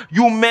Jesus,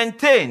 you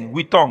maintain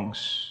with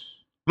tongues.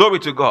 Glory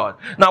to God.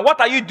 Now, what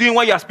are you doing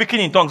when you are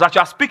speaking in tongues? As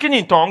you are speaking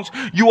in tongues,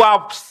 you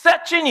are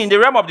searching in the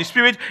realm of the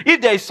spirit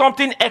if there is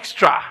something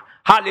extra,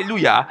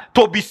 hallelujah,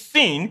 to be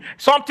seen,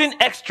 something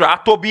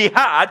extra to be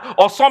heard,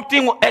 or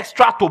something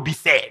extra to be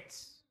said.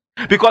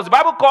 Because the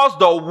Bible calls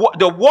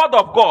the word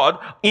of God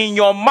in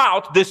your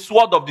mouth the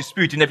sword of the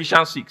spirit in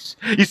Ephesians 6.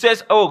 It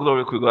says, oh,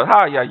 glory to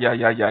God.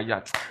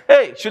 Yeah.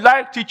 Hey, should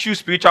I teach you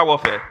spiritual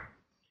warfare?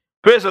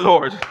 Praise the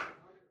Lord.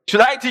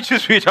 Should I teach you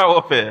spiritual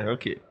warfare?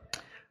 Okay.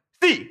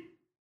 See,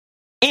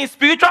 in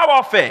spiritual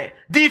warfare,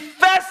 the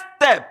first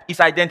step is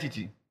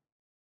identity.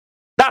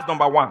 That's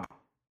number one.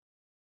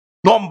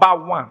 Number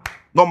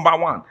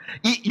one.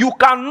 You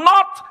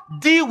cannot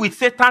deal with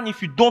Satan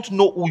if you don't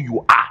know who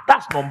you are.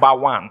 That's number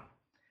one.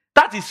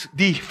 That is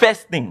the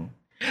first thing.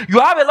 You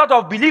have a lot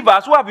of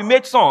believers who have been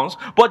made sons,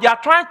 but they are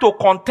trying to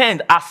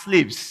contend as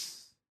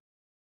slaves.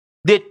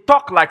 They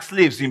talk like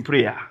slaves in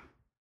prayer.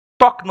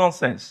 Talk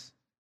nonsense.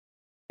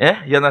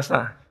 Yeah, you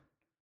understand?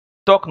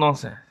 Talk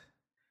nonsense.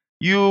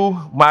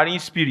 You marine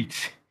spirit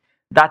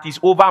that is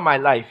over my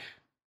life.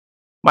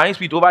 Marine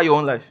spirit over your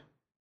own life.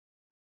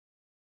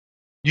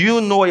 Do you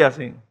know what you're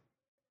saying?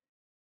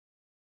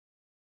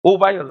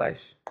 Over your life.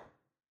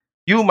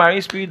 You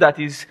marine spirit that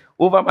is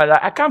over my life.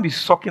 I can't be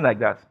sucking like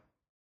that.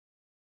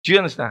 Do you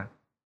understand?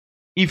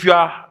 If you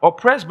are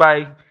oppressed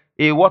by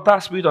a water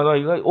spirit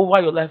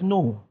over your life.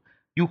 No.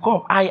 You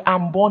come, I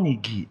am born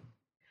again.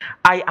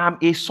 I am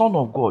a son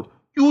of God.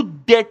 You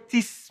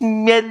dirty,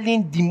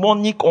 smelling,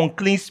 demonic,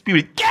 unclean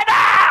spirit, get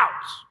out!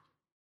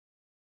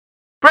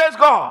 Praise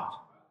God.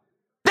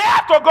 They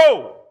have to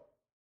go.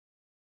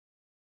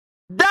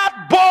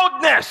 That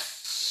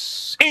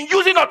boldness in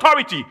using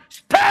authority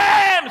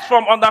stems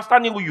from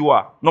understanding who you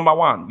are. Number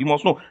one, you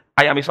must know,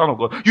 I am a son of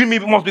God. You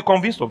must be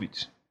convinced of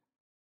it.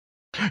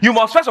 You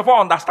must first of all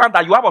understand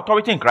that you have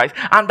authority in Christ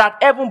and that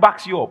heaven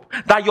backs you up.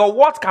 That your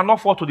words cannot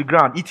fall to the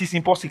ground. It is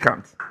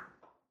impossible.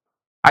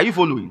 Are you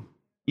following?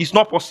 It's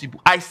not possible.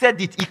 I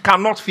said it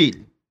cannot fail.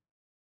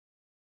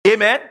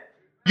 Amen?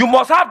 You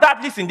must have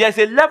that. Listen, there's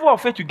a level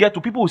of faith you get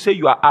to people who say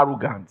you are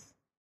arrogant.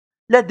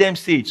 Let them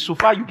say it. So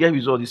far you get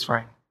result, it's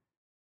fine.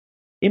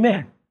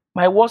 Amen.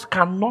 My words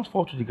cannot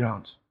fall to the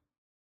ground.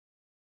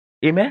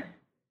 Amen?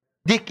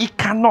 It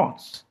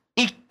cannot.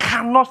 It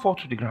cannot fall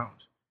to the ground.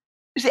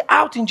 You say,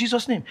 out in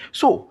Jesus' name.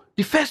 So,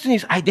 the first thing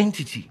is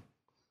identity.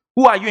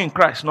 Who are you in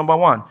Christ? Number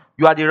one,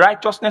 you are the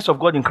righteousness of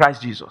God in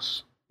Christ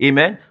Jesus.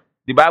 Amen?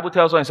 The Bible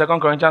tells us in 2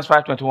 Corinthians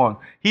 5:21,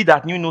 he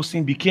that knew no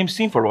sin became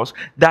sin for us,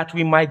 that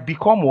we might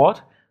become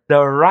what?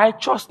 The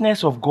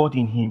righteousness of God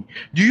in him.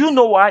 Do you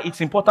know why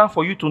it's important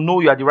for you to know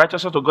you are the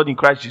righteousness of God in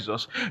Christ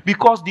Jesus?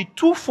 Because the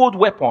twofold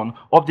weapon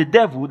of the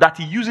devil that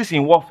he uses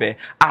in warfare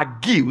are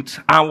guilt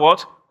and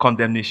what?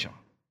 Condemnation.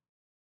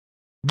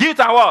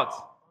 Guilt and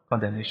what?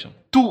 Condemnation.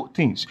 Two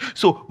things.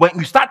 So when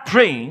you start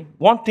praying,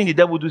 one thing the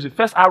devil does, the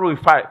first arrow of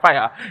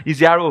fire is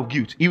the arrow of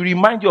guilt. He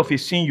reminds you of a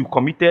sin you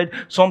committed,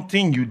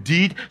 something you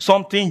did,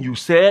 something you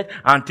said,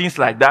 and things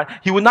like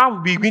that. He will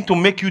now begin to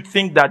make you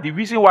think that the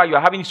reason why you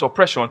are having this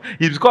oppression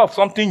is because of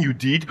something you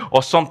did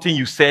or something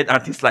you said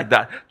and things like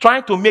that.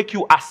 Trying to make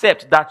you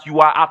accept that you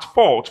are at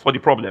fault for the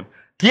problem.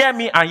 Hear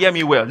me and hear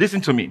me well. Listen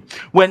to me.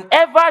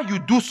 Whenever you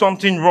do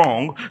something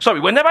wrong,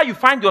 whenever you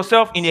find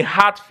yourself in a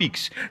hard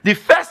fix, the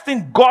first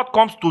thing God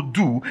comes to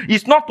do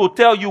is not to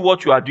tell you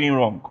what you are doing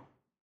wrong.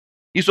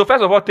 It's to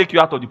first of all take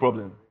you out of the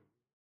problem.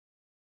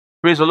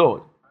 Praise the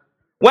Lord.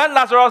 When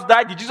Lazarus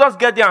died, did Jesus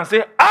get there and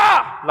say,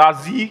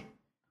 Lazzy,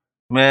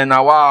 man,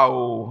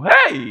 wow,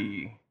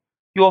 hey,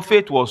 your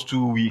faith was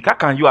too weak. How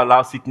can you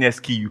allow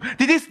sickness kill you?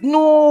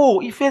 No,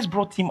 he first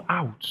brought him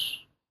out.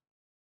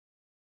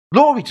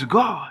 Glory to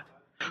God.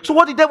 So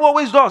what the devil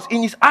always does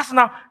in his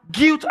arsenal,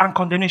 guilt and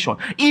condemnation.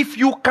 If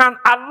you can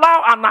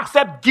allow and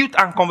accept guilt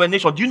and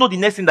condemnation, do you know the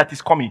next thing that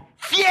is coming?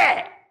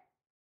 Fear.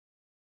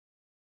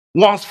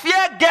 Once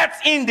fear gets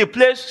in the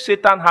place,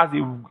 Satan has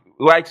the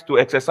right to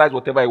exercise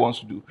whatever he wants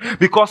to do.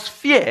 Because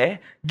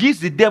fear gives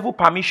the devil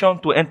permission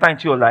to enter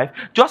into your life,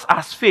 just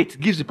as faith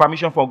gives the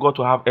permission for God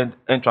to have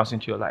entrance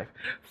into your life.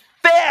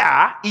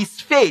 Fear is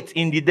faith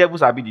in the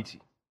devil's ability.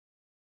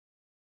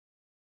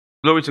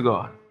 Glory to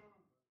God.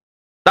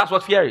 That's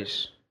what fear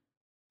is.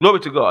 Glory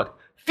to God.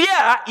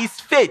 Fear is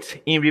faith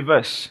in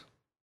reverse.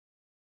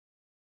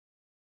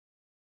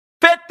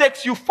 Faith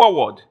takes you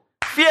forward.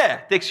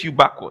 Fear takes you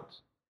backward.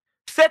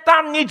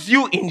 Satan needs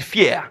you in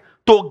fear.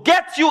 To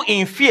get you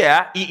in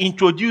fear, he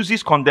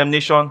introduces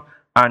condemnation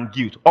and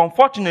guilt.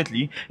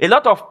 Unfortunately, a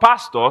lot of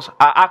pastors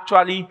are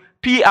actually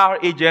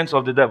PR agents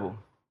of the devil.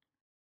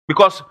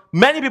 Because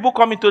many people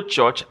come into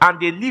church and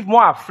they live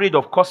more afraid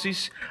of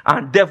curses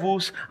and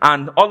devils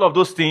and all of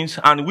those things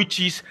and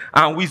witches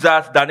and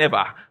wizards than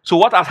ever. So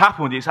what has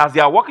happened is, as they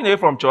are walking away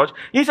from church,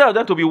 instead of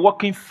them to be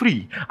walking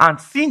free and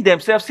seeing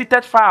themselves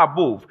seated far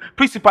above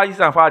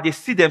principalities and power, they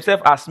see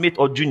themselves as mates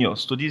or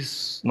juniors to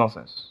this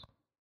nonsense.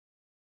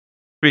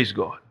 Praise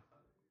God.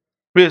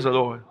 Praise the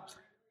Lord.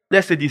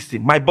 Let's say this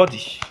thing. My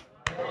body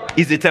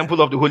is the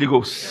temple of the Holy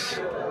Ghost.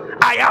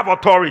 I have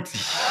authority.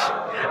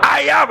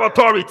 I have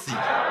authority.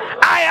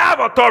 I have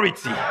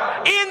authority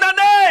in the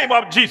name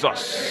of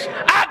Jesus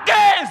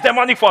against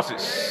demonic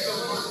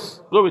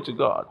forces. Glory to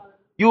God.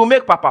 You will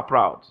make Papa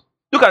proud.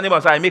 Look at him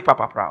and say, I make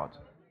Papa proud.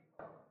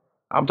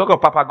 I'm talking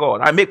of Papa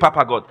God. I make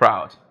Papa God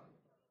proud.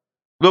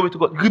 Glory to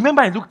God.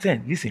 Remember in Luke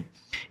 10, listen.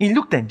 In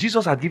Luke 10,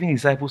 Jesus had given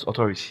his disciples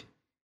authority.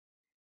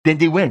 Then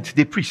they went,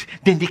 they preached.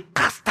 Then they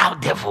cast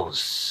out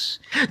devils.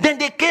 Then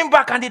they came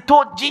back and they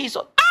told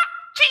Jesus,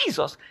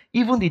 Jesus,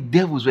 even the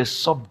devils were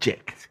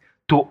subject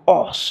to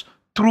us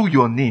through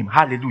your name.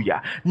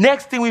 Hallelujah.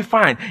 Next thing we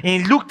find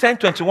in Luke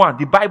 10:21,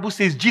 the Bible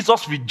says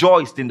Jesus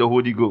rejoiced in the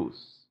Holy Ghost.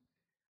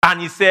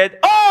 And he said,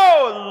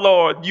 oh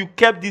Lord, you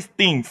kept these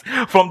things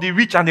from the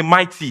rich and the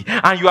mighty,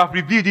 and you have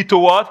revealed it to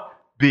what?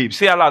 Babe,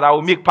 say aloud, I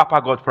will make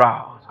Papa God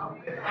proud.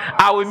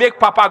 I will make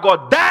Papa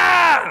God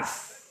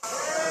dance.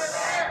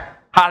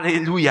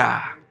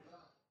 Hallelujah.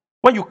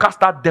 When you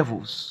cast out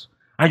devils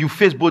and you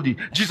face body,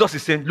 Jesus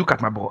is saying, look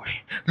at my boy,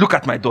 look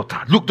at my daughter,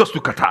 just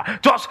look at her,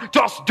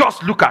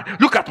 just look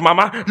at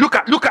mama,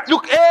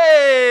 look,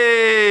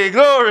 hey,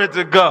 glory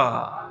to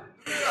God.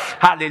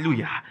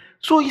 Hallelujah.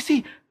 So you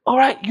see, all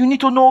right, you need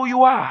to know who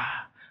you are.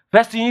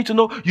 First, you need to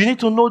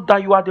know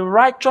that you are the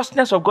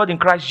righteousness of God in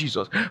Christ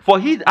Jesus. For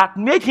he hath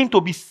made him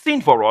to be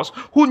sin for us,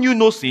 who knew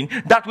no sin,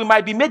 that we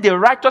might be made the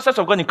righteousness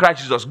of God in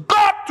Christ Jesus.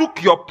 God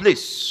took your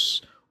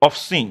place of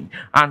sin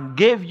and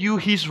gave you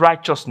his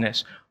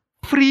righteousness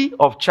free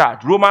of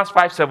charge. Romans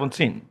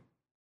 5:17.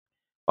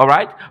 All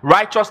right?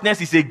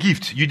 Righteousness is a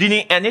gift. You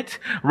didn't earn it.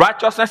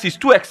 Righteousness is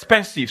too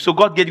expensive, so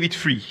God gave it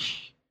free.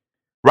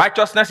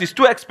 Righteousness is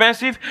too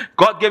expensive.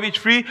 God gave it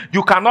free.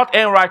 You cannot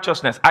earn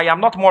righteousness. I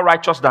am not more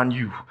righteous than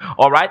you.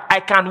 All right?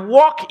 I can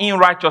walk in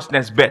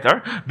righteousness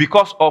better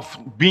because of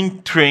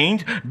being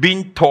trained,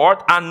 being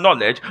taught, and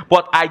knowledge.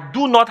 But I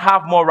do not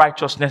have more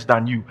righteousness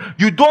than you.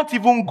 You don't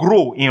even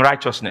grow in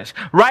righteousness.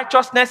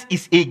 Righteousness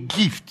is a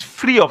gift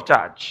free of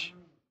charge.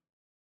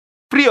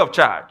 Free of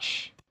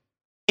charge.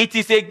 It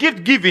is a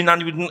gift given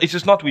and it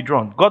is not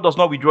withdrawn. God does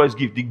not withdraw his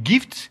gift. The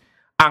gifts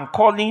and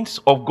callings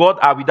of God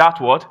are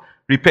without what?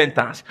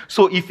 Repentance.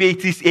 So if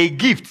it is a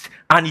gift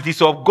and it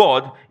is of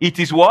God, it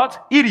is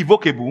what?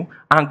 Irrevocable.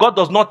 And God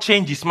does not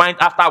change his mind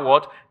after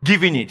what?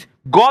 Giving it.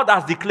 God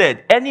has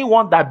declared,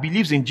 anyone that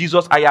believes in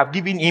Jesus, I have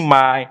given him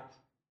my.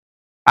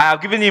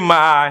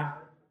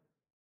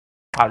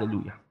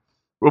 Hallelujah.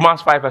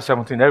 Romans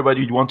 5:17.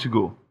 Everybody, you want to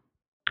go?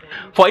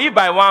 For if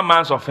by one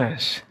man's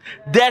offense,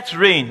 death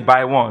reigned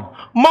by one,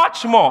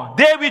 much more,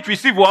 they which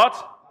receive what?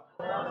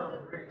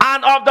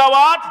 And of the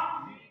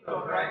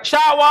what?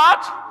 Shall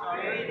what?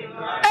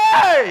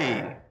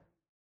 Hey!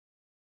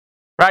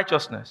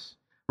 Righteousness.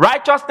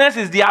 Righteousness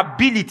is the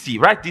ability,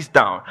 write this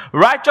down.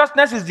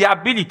 Righteousness is the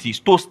ability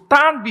to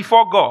stand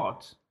before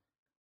God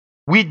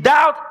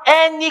without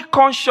any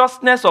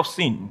consciousness of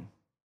sin.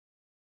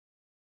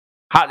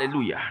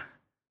 Hallelujah.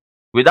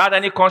 Without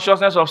any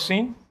consciousness of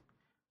sin.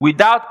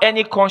 Without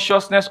any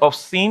consciousness of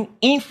sin,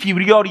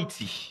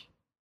 inferiority,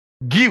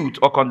 guilt,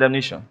 or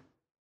condemnation.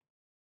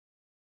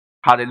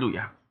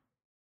 Hallelujah.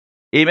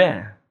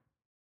 Amen.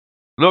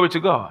 Glory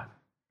to God.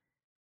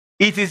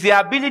 It is the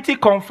ability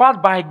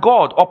conferred by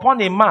God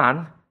upon a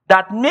man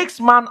that makes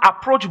man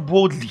approach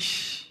boldly,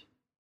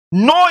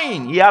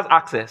 knowing he has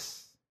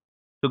access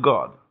to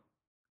God.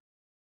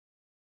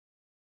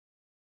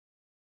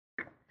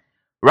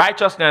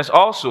 Righteousness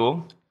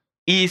also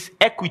is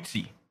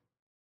equity.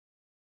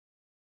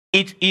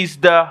 It is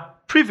the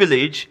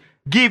privilege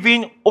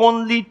given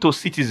only to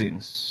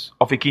citizens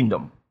of a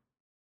kingdom.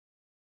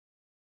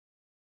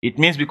 It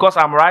means because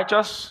I'm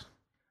righteous,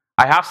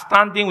 I have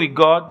standing with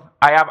God,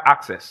 I have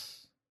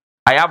access.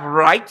 I have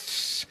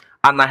rights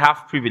and I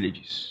have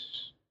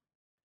privileges.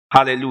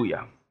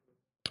 Hallelujah.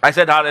 I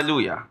said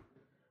hallelujah.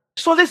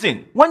 So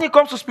listen, when it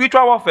comes to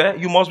spiritual warfare,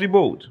 you must be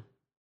bold.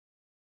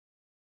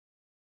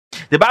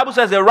 The Bible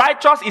says the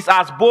righteous is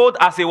as bold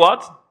as a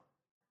what?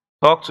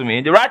 Talk to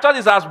me. The righteous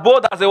is as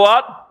bold as a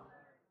what?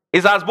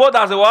 Is as bold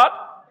as a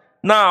what?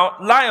 Now,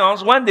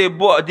 lions, when they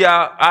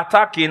are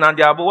attacking and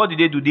they are, what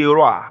do? They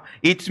roar.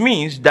 It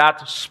means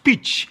that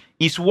speech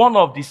is one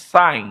of the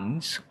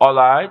signs, all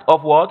right,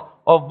 of what?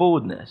 Of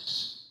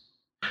boldness.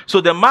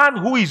 So the man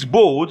who is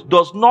bold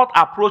does not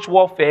approach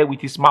warfare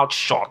with his mouth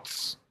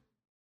shut.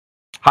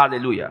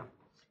 Hallelujah.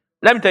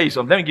 Let me tell you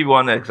something. Let me give you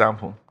one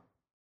example.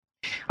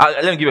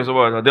 Let me give you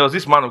something. There was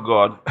this man of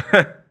God.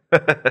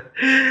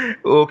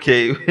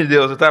 Okay,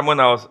 there was a time when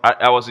I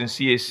was in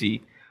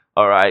CAC.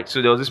 All right,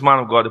 so there was this man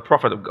of God, the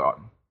prophet of God.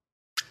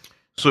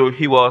 So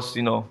he was,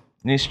 in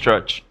his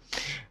church,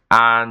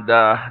 and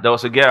there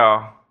was a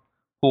girl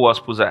who was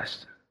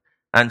possessed,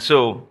 and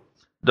so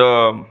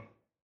the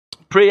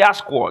prayer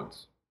squad.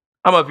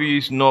 How many of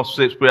you know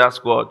prayer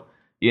squad?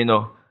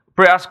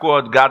 Prayer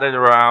squad gathered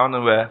around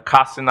and were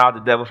casting out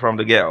the devil from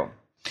the girl.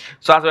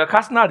 So as we were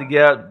casting out the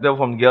devil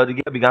from the girl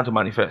began to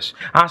manifest.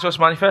 And as she was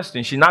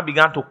manifesting, she now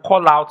began to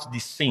call out the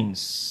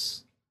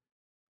sins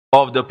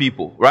of the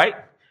people, right?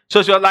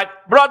 So she was like,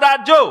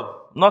 Brother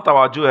Joe, not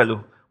our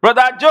Joe,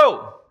 Brother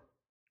Joe,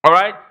 all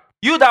right?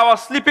 You that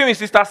was sleeping with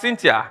Sister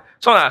Cynthia.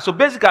 So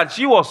basically,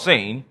 she was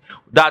saying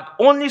that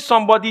only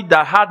somebody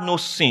that had no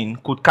sin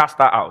could cast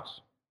her out.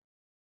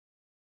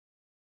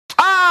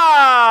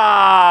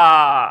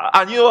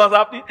 And you know what's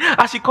happening?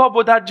 As she called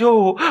Brother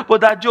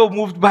Joe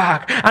moved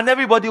back. And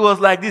everybody was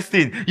like this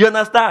thing. You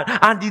understand?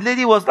 And the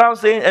lady was now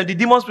saying, and the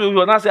demon spirit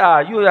was now saying,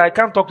 I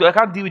can't talk to you. I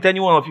can't deal with any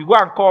one of you. Go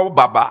and call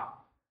Baba.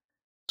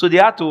 So they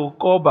had to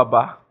call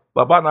Baba.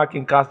 Baba now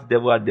can cast the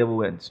devil, and the devil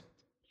went.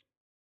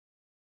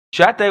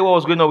 Should I tell you what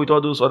was going on with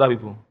all those other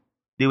people?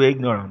 They were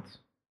ignorant.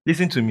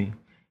 Listen to me.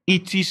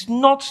 It is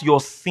not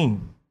your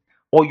sin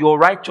or your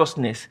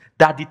righteousness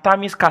that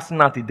determines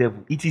casting out the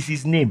devil. It is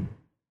his name.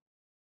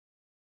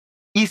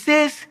 He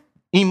says,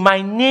 in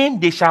my name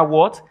they shall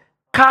what?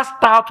 Cast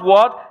out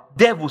what?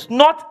 Devils.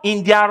 Not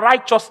in their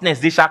righteousness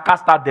they shall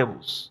cast out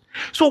devils.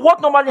 So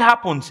what normally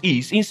happens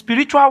is, in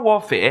spiritual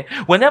warfare,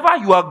 whenever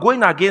you are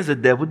going against the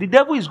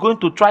devil is going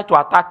to try to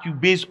attack you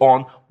based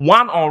on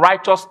one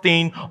unrighteous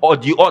thing or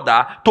the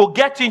other to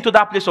get you into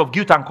that place of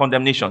guilt and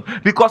condemnation.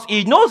 Because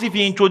he knows if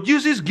he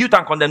introduces guilt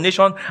and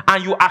condemnation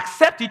and you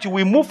accept it, you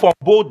will move from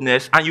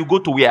boldness and you go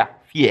to where?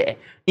 Fear.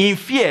 In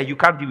fear, you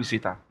can't deal with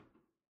Satan.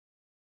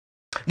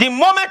 The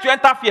moment you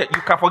enter fear,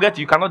 you can forget it.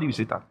 You cannot deal with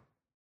Satan.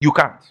 You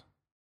can't.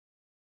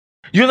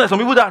 You know, some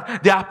people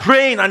that they are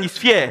praying and it's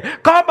fear.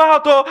 Come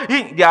out,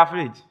 they are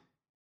afraid.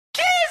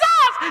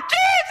 Jesus!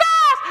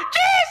 Jesus!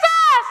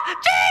 Jesus!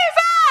 Jesus!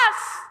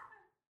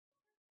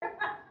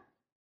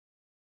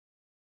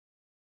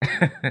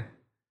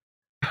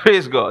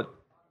 Praise God.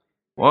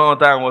 One more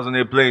time I was on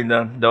a plane,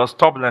 then there was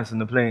turbulence in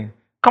the plane.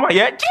 Come on,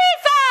 yeah, Jesus!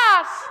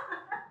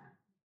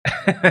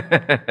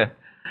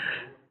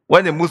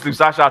 When the Muslims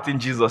start shouting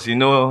Jesus, you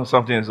know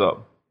something is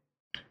up.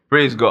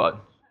 Praise God.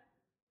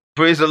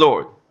 Praise the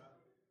Lord.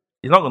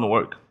 It's not going to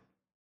work.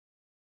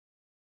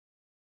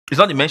 It's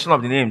not the mention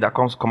of the name that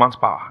commands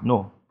power.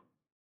 No.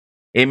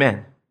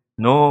 Amen.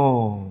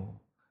 No.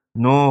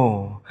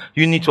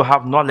 You need to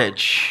have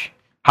knowledge.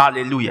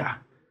 Hallelujah.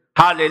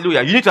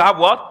 Hallelujah. You need to have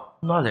what?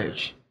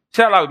 Knowledge.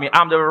 Say aloud with me.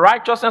 I'm the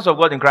righteousness of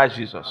God in Christ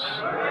Jesus.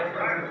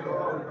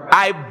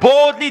 I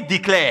boldly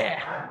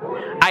declare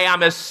I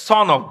am a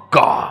son of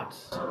God.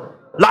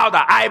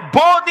 Louder. I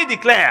boldly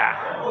declare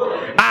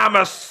I am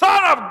a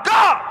son of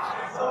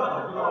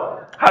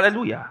God.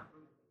 Hallelujah.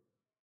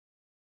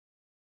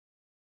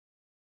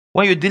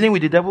 When you're dealing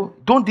with the devil,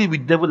 don't deal with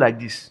the devil like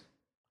this.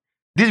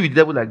 Deal with the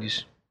devil like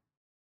this.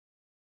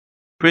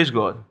 Praise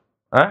God.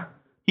 Huh?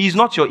 He is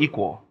not your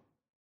equal.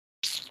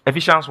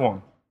 Ephesians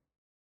 1.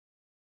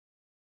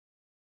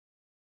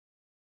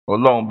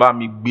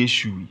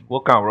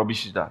 What kind of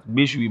rubbish is that?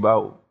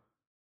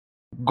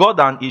 God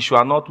and Eshu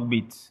are not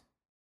weight.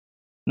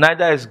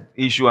 Neither is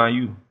Eshu and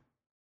you.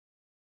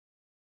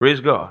 Praise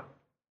God.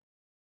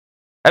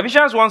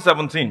 Ephesians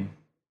 1:17. And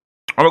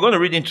we're going to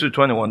read into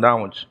 21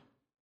 downwards.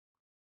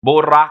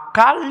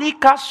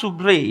 Borakalika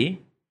subre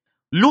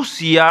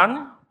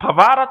Lucian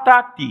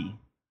pavaratati.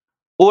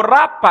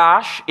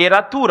 Orapash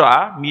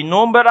eratura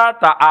minombra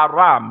ta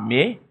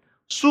arame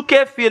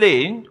suke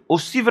firen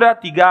osivra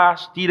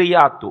tigas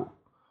tiriato.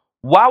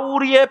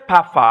 Waurie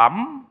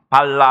pafam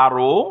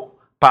palaro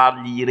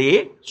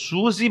palire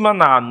suzi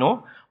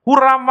manano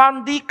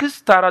huramandi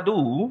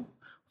kistaradu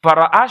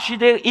fara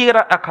ashide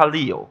ira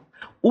akalio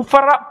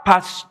ufara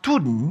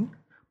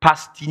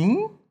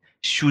pastin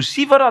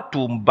susivara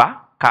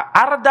tumba ka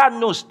arda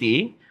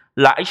noste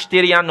la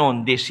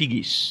isterianon de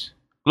sigis.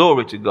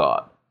 Glory to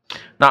God.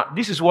 Now,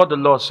 this is what the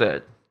Lord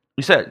said.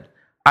 He said,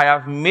 I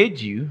have made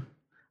you,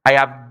 I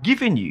have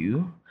given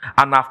you,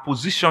 and I've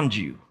positioned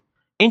you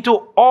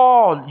into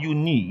all you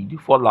need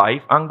for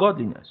life and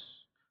godliness.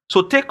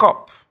 So take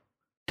up,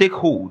 take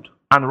hold,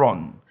 and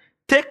run.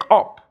 Take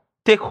up,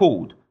 take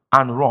hold,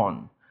 and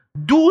run.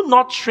 Do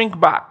not shrink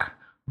back.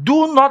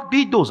 Do not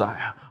be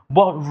docile,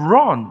 but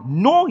run,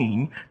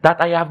 knowing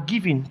that I have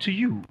given to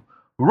you.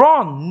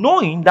 Run,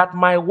 knowing that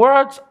my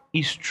word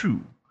is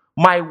true.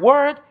 My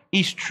word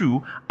is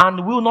true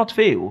and will not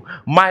fail.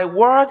 My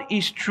word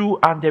is true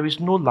and there is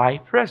no lie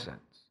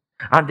present.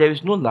 And there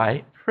is no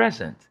lie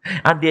present.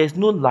 And there is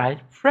no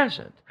lie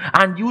present.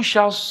 And you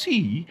shall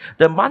see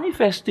the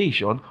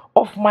manifestation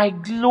of my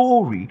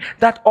glory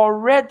that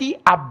already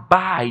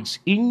abides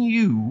in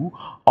you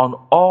on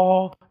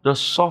all the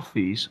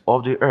surface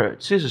of the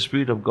earth. Says the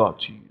Spirit of God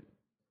to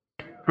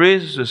you.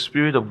 Praise the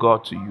Spirit of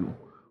God to you.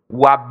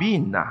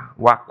 Wabina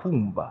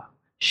wakumba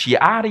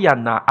shiaria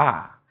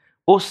naa.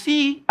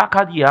 Osi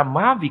akadia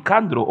ma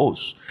vikandro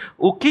os.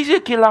 Okize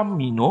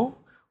kilamino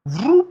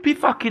vrupi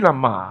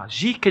fakilama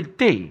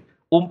jikete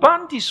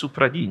umpanti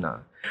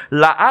supradina.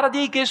 La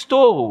ardi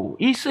gesto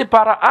ise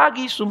para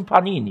agi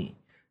sumpanini.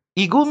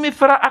 Igumi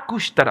fra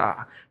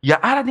akustara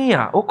ya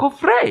arnia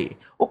okofre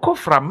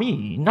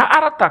okoframi na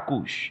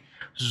aratakush.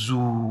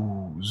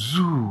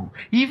 Zu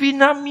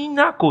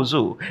ivinamina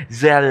kozo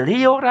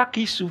zeleora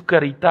kisu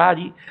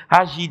karitari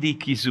hajidi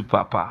kisu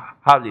papa.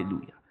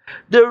 Hallelujah.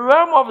 The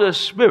realm of the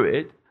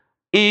Spirit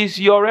is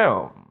your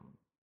realm.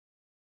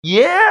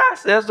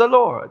 Yes, says the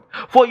Lord.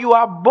 For you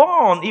are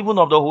born even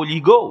of the Holy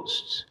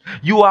Ghost.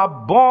 You are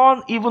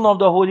born even of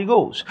the Holy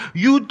Ghost.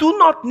 You do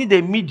not need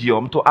a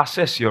medium to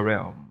access your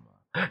realm.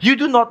 You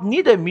do not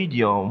need a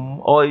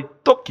medium or a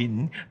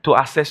token to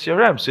access your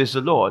realm, says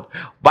the Lord.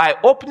 By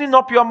opening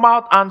up your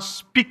mouth and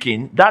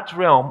speaking, that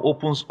realm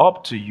opens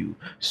up to you,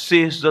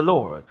 says the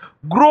Lord.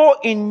 Grow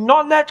in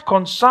knowledge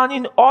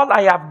concerning all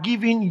I have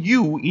given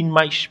you in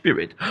my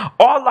spirit,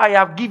 all I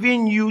have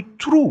given you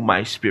through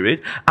my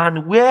spirit,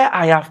 and where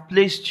I have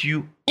placed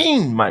you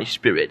in my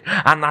spirit.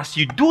 And as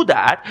you do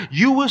that,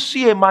 you will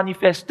see a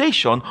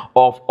manifestation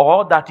of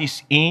all that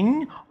is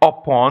in,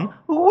 upon,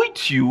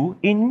 with you,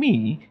 in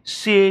me,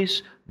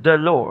 says the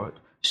Lord,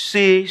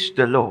 says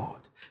the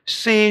Lord,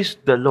 says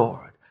the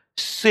Lord,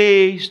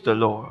 says the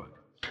Lord,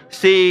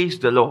 says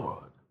the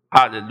Lord.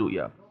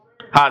 Hallelujah.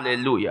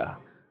 Hallelujah.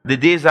 The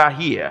days are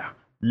here.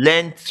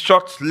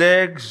 Short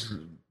legs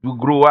will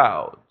grow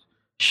out.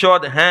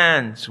 Short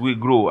hands will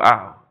grow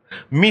out.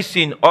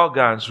 Missing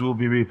organs will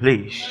be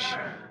replaced.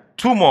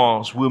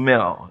 Tumors will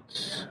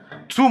melt.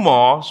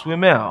 Tumors will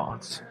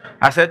melt.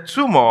 I said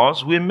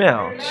tumors will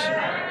melt.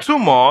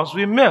 Tumors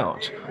will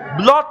melt.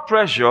 Blood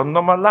pressure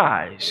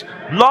normalize.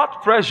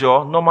 Blood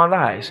pressure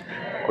normalize.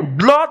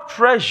 Blood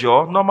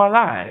pressure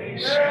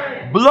normalize.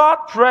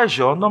 Blood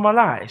pressure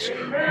normalize.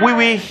 We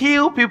will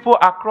heal people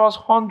across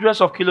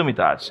hundreds of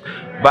kilometers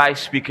by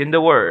speaking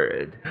the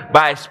word.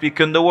 By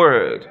speaking the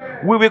word.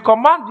 We will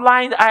command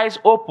blind eyes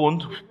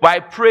opened by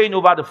praying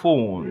over the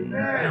phone.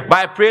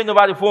 By praying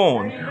over the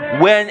phone.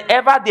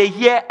 Whenever they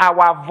hear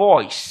our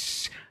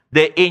voice,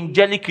 the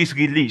angelic is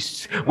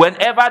released.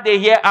 Whenever they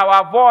hear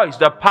our voice,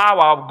 the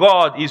power of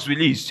God is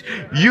released.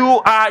 You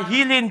are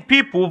healing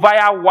people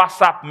via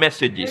WhatsApp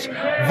messages.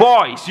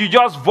 Voice, you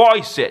just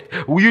voice it.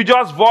 You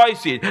just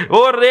voice it.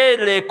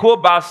 Glory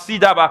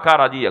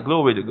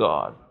to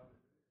God.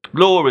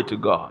 Glory to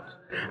God.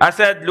 I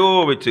said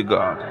glory to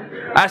God.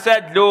 I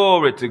said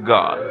glory to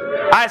God.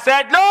 I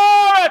said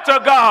glory to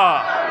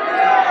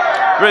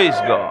God. Praise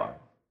God.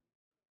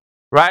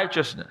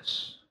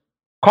 Righteousness.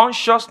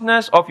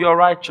 Consciousness of your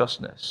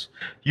righteousness.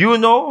 You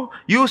know,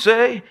 you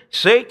say,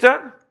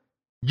 Satan,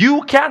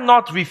 you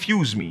cannot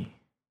refuse me.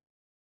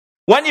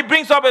 When he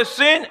brings up a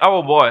sin,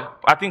 oh boy,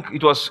 I think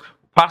it was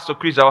Pastor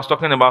Chris that was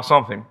talking about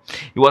something.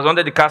 He was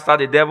under the cast out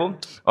the devil,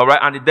 all right,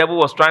 and the devil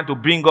was trying to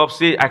bring up,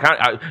 say,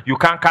 you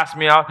can't cast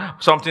me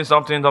out, something.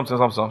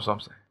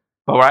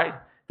 All right?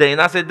 Then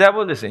I said,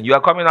 devil, listen, you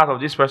are coming out of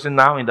this person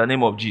now in the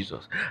name of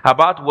Jesus.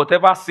 About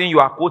whatever sin you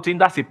are quoting,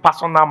 that's a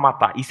personal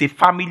matter. It's a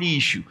family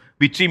issue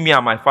between me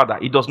and my father.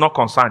 It does not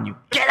concern you.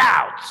 Get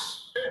out!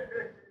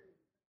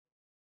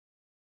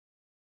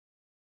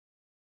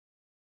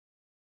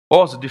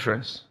 What's the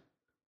difference?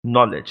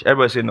 Knowledge.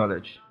 Everybody say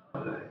knowledge.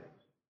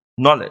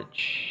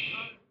 Knowledge.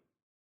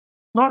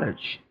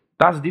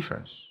 That's the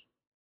difference.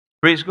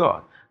 Praise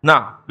God.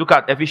 Now, look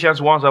at Ephesians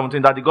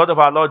 1:17, that the God of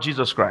our Lord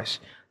Jesus Christ,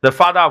 the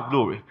Father of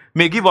glory,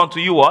 may give unto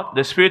you what?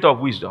 The spirit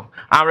of wisdom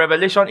and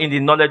revelation in the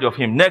knowledge of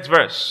him. Next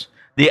verse.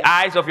 The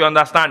eyes of your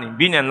understanding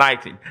being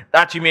enlightened,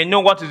 that you may know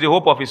what is the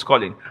hope of his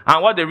calling,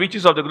 and what the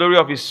riches of the glory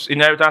of his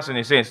inheritance in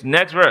his saints.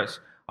 Next verse.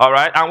 All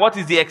right. And what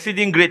is the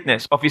exceeding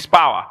greatness of his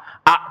power?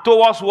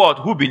 Towards what?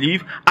 Who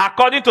believe?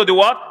 According to the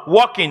what?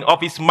 Working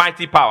of his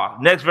mighty power.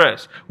 Next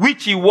verse.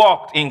 Which he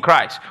worked in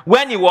Christ,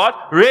 when he what?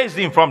 Raised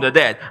him from the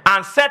dead,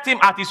 and set him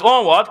at his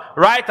own what?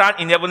 Right hand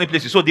in heavenly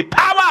places. So the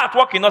power at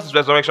work in us is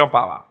resurrection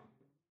power.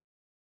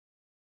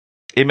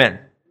 Amen.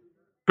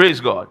 Praise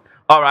God.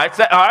 All right.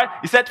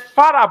 He said,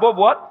 far above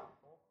what?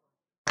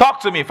 Talk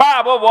to me.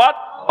 Far above what?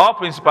 All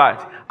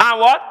principality. And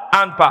what?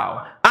 And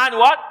power. And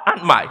what?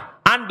 And might.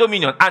 And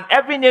dominion. And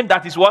every name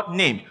that is what?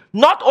 Name.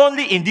 Not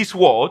only in this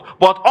world,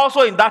 but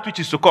also in that which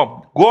is to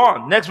come. Go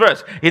on. Next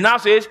verse. He now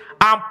says,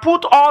 and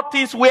put all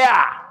things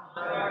where?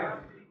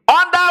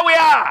 Under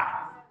where?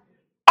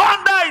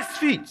 Under his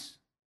feet.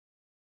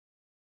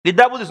 The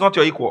devil is not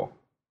your equal.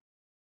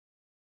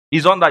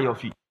 He's under your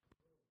feet.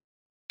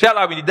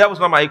 Tell me, the devil is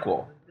not my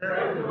equal.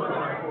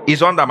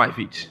 He's under my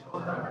feet.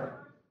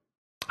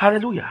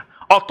 Hallelujah.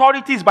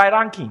 Authority is by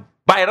ranking.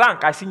 By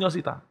rank, I senior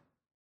Satan.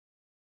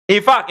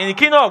 In fact, in the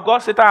kingdom of God,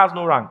 Satan has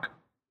no rank.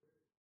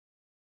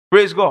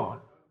 Praise God.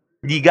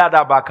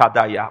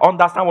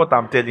 Understand what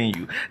I'm telling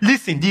you.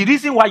 Listen, the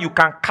reason why you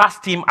can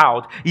cast him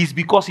out is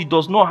because he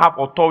does not have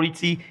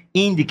authority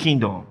in the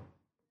kingdom.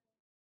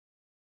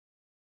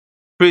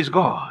 Praise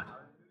God.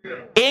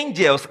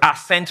 Angels are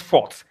sent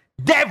forth.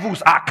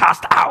 Devils are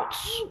cast out.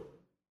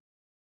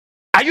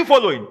 Are you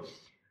following?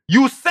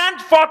 You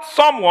send forth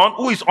someone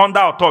who is under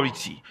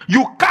authority.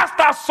 You cast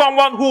out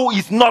someone who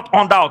is not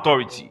under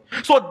authority.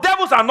 So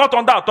devils are not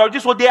under authority,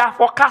 so they are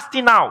for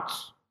casting out.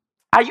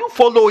 Are you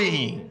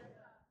following?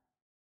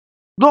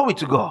 Glory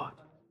to God.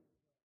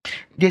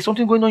 There's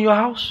something going on in your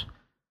house.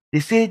 They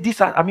say this,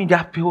 there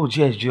are people,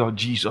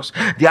 Jesus.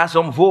 There are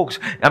some folks,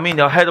 they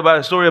heard about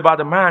a story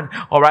about a man,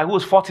 all right, who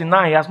was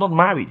 49, he has not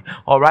married,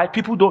 all right.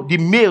 The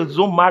males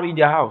don't marry in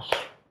their house.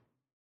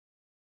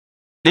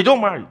 They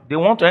don't marry. They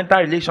want to enter a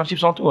relationship,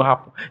 something will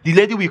happen. The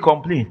lady will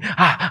complain,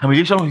 I'm in a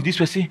relationship with this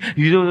person.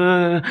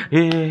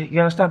 You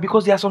understand?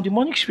 Because there are some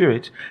demonic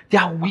spirits. They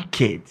are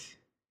wicked.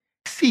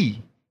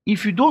 See,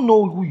 if you don't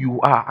know who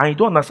you are and you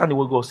don't understand the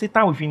word of God,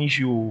 Satan will finish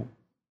you.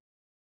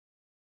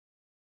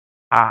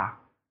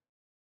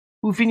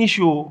 Will finish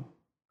you.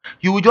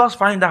 You will just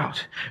find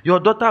out. Your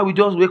daughter will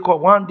just wake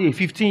up one day,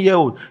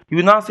 15-year-old. You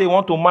will now say you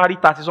want to marry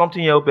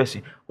 30-something-year-old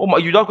person. Oh my,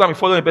 you just going to be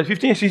following person.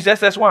 15, she's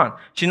SS1.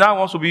 She now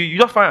wants to be, you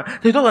just find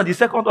out. The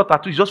second daughter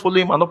too is just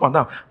following him up and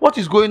down. What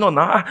is going on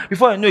now?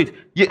 Before you know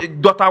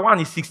it, daughter 1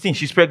 is 16,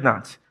 she's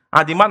pregnant.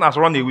 And the man has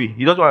run away.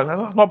 He doesn't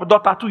want, no, but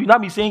daughter 2, you now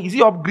be saying, is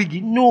he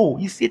upbringing? No,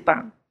 he's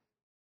Satan.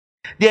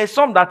 There is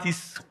some that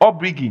is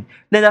upbringing.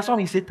 Then there's some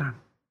is Satan.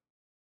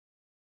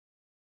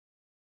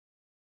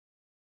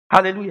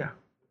 Hallelujah.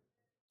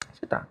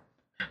 Satan.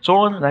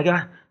 Someone like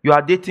that, you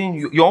are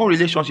dating, your own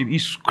relationship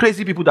is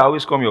crazy people that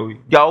always come your way.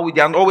 They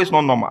are always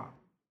not normal.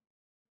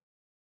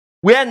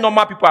 Where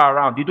normal people are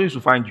around, they don't used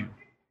to find you.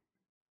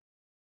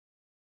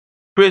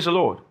 Praise the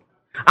Lord.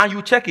 And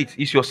you check it,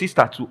 it's your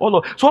sister too.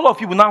 All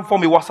of you will now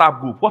form a WhatsApp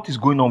group. What is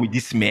going on with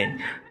this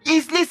man?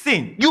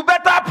 Listen, you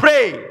better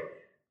pray.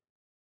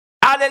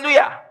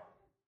 Hallelujah.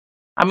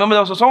 I remember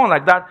there was someone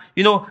like that,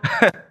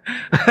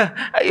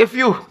 a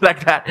few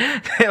like that.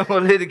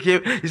 One lady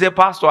came, he said,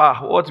 Pastor,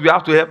 what we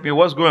have to help me,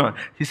 what's going on?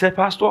 He said,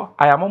 Pastor,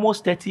 I am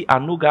almost 30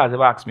 and no guy has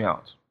ever asked me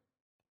out.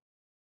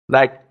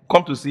 Like,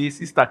 come to see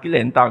Sister Killer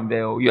in town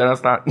there, you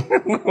understand?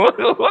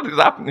 What is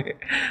happening?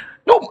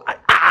 No,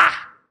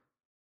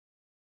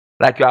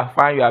 like you are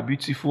fine, you are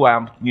beautiful,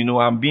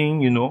 I'm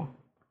being,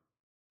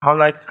 I'm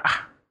like,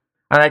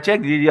 And I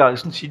checked the lady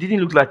out. She didn't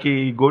look like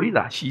a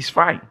gorilla. She's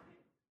fine.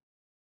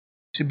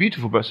 She's a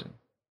beautiful person.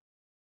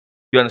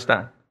 You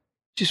understand?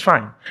 She's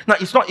fine. Now,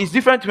 it's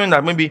different when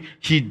that maybe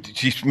she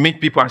meet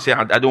people and say,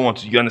 I don't want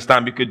to. You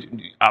understand? Because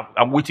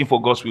I'm waiting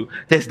for God's will.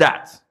 There's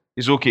that.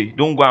 It's okay.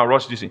 Don't go and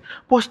rush this thing.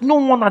 But no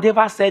one had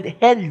ever said,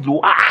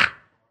 hello.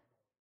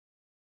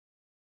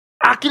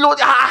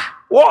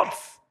 What?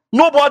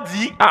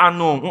 Nobody?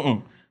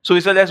 No. So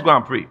he said, let's go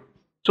and pray.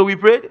 So we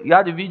prayed. He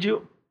had the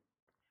video.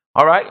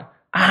 All right?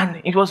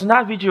 And it was in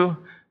that video,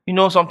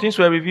 some things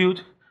were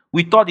revealed.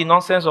 We thought the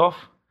nonsense off.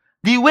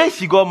 The way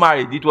she got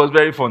married, it was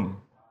very funny.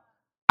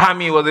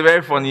 It was a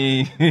very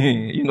funny,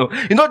 we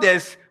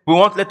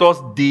want let us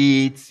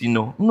date,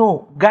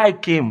 No, guy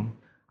came.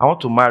 I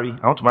want to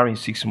marry in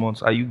 6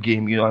 months. Are you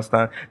game? You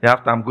understand? Then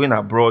after I'm going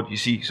abroad, you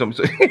see,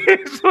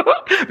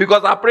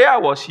 because our prayer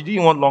was she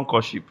didn't want long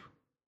courtship.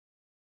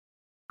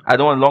 I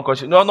don't want long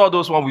courtship. No, not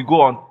those ones we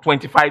go on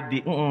 25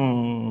 days.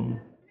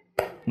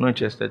 Not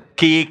interested.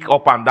 Cake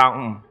up and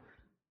down.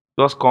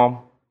 Just come.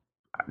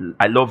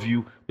 I love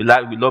you. We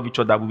love each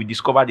other. We will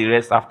discover the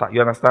rest after. You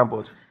understand?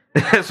 But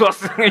so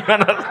you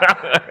understand?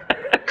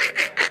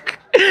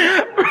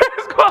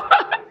 Praise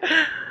God.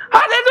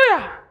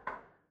 Hallelujah.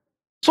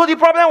 So the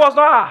problem was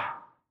not her.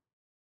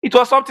 It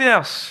was something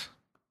else.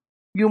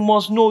 You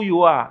must know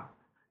you are.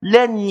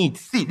 Learn it.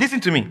 See,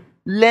 listen to me.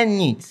 Learn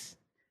it.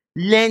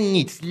 Learn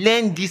it.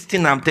 Learn this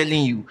thing I'm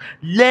telling you.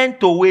 Learn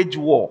to wage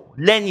war.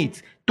 Learn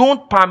it.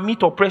 Don't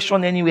permit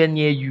oppression anywhere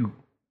near you.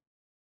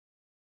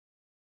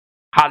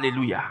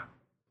 Hallelujah.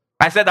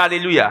 I said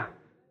hallelujah.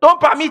 Don't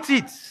permit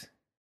it.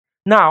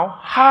 Now,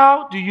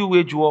 how do you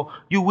wage war?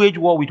 You wage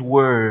war with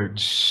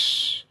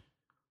words.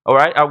 All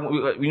right?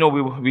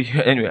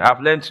 Anyway, I've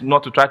learned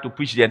not to try to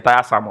preach the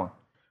entire sermon.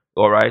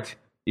 All right?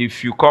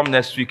 If you come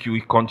next week, you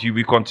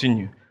will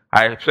continue.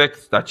 I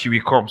expect that you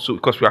will come, so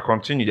because we are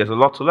continuing. There's a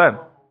lot to learn.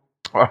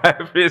 All right?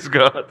 Praise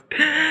God.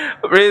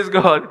 Praise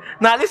God.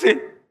 Now,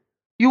 listen.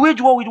 You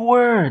wage war with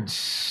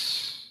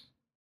words.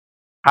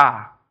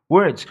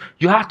 Words.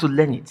 You have to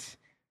learn it.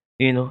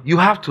 You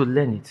have to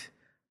learn it.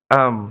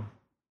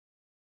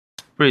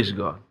 Praise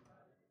God.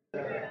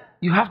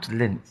 You have to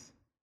learn it.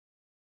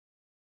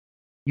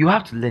 You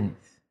have to learn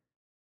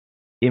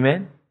it.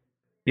 Amen?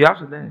 You have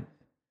to learn it.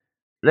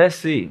 Let's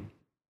see.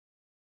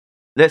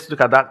 Let's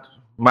look at that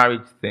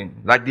marriage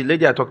thing. Like the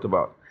lady I talked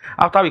about.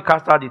 After we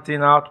cast out the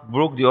thing out,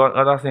 broke the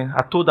other thing,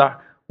 I told her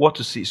what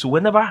to say. So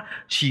whenever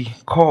she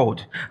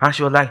called and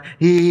she was like,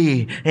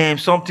 hey,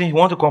 something, you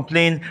want to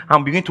complain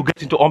and begin to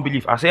get into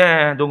unbelief. I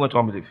said, don't go into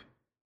unbelief.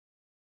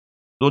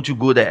 Don't you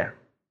go there.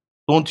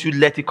 Don't you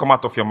let it come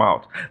out of your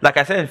mouth. Like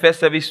I said in first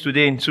service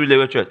today in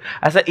Surulere Church,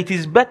 I said it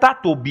is better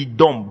to be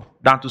dumb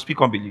than to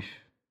speak unbelief.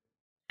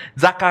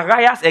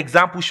 Zachariah's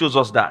example shows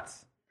us that.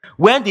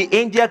 When the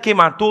angel came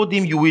and told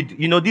him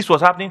this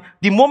was happening,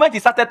 the moment he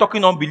started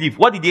talking unbelief,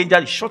 what did the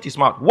angel? He shut his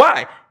mouth.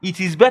 Why? It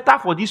is better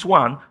for this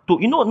one to,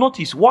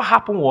 notice what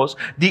happened was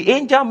the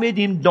angel made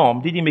him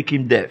dumb, didn't make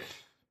him deaf.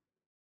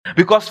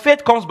 Because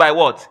faith comes by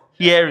what?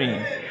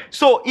 Hearing.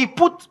 So he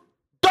put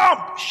dumb,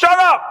 shut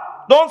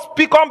up. Don't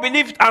speak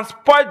unbelief and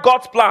spoil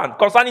God's plan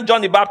concerning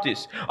John the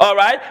Baptist. All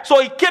right? So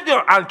he kept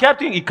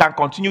him, he can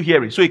continue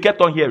hearing. So he kept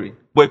on hearing,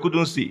 but he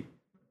couldn't see.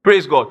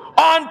 Praise God.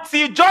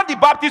 Until John the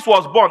Baptist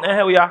was born.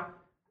 Here we are.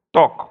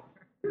 Talk.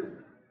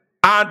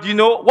 And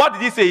what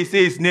did he say? He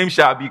said his name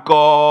shall be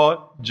called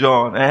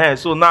John.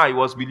 So now he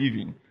was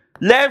believing.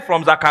 Learn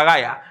from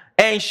Zachariah.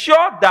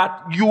 Ensure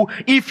that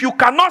if you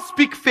cannot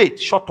speak faith,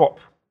 shut up.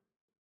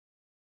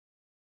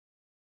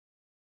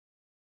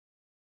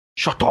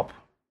 Shut up.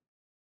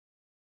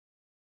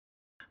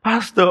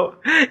 Pastor,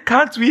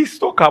 can't we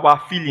talk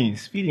about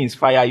feelings? Feelings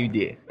fire you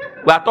there.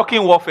 We are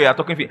talking warfare, we are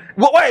talking feelings.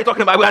 What are you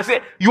talking about? We are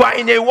saying, you are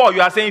in a war,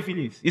 you are saying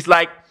feelings. It's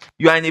like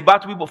you are in a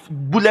battle,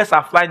 bullets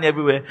are flying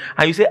everywhere.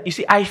 And you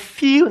say, I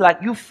feel like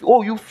you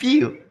feel.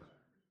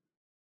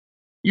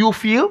 You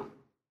feel?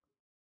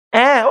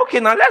 Okay,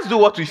 now let's do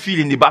what we feel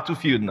in the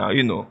battlefield now,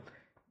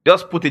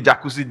 Just put a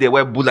jacuzzi there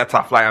where bullets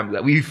are flying and be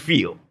like, we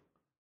feel.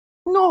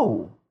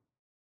 No.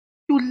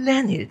 You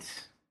learn it.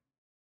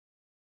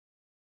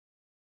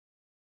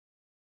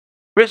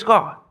 Praise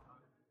God.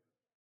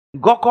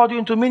 God called you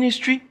into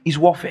ministry, is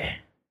warfare.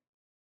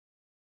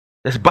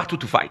 There's battle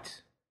to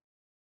fight.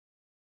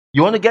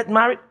 You want to get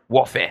married?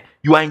 Warfare.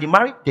 You are in the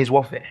marriage? There's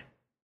warfare.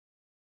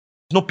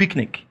 No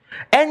picnic.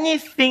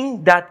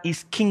 Anything that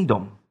is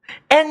kingdom,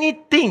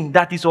 anything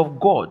that is of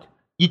God,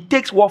 it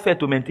takes warfare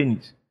to maintain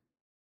it.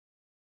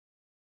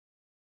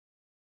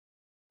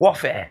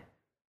 Warfare.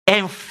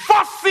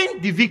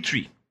 Enforcing the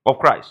victory of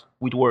Christ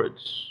with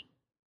words.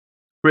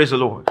 Praise the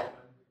Lord.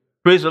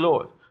 Praise the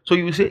Lord. So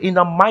you will say, in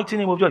the mighty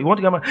name of Jesus, you want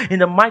to get married? In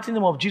the mighty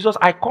name of Jesus,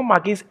 I come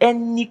against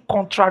any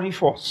contrary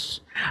force,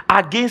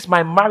 against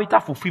my marital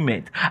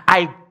fulfillment.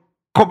 I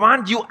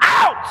command you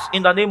out. out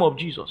in the name of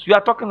Jesus. You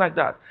are talking like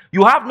that.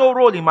 You have no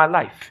role in my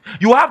life.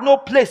 You have no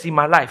place in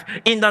my life.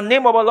 In the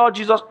name of our Lord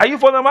Jesus. Are you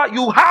following me?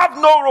 You have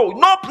no role,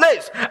 no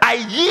place.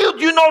 I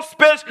yield you no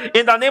space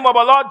in the name of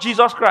our Lord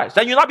Jesus Christ.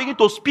 Then you now begin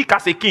to speak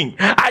as a king.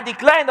 I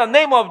declare in the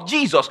name of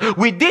Jesus,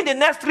 within the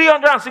next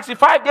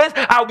 365 days,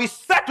 I'll be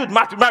settled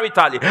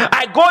maritally.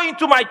 I go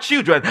into my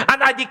children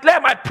and I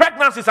declare my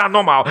pregnancies are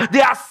normal.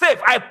 They are safe.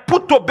 I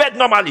put to bed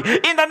normally.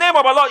 In the name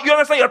of our Lord, you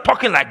understand? You're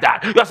talking like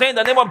that. You're saying in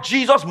the name of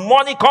Jesus,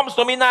 money comes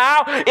to me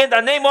now. In the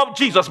name of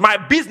Jesus, my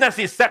business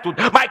is settled.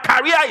 My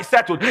career is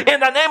settled. In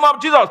the name of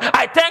Jesus,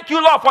 I thank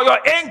you, Lord, for your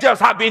angels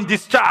have been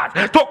discharged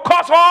to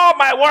cause all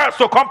my words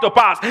to come to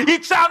pass.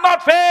 It shall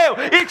not fail.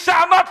 It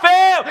shall not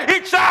fail.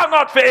 It shall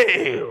not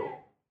fail.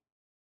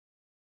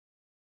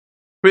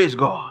 Praise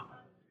God.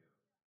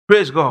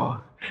 Praise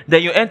God.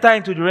 Then you enter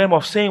into the realm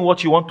of saying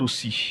what you want to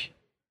see,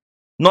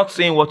 not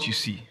saying what you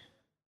see.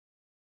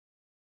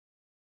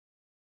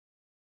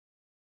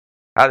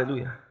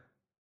 Hallelujah.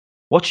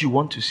 What you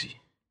want to see.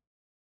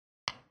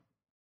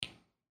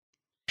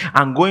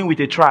 And going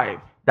with a tribe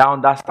that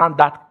understand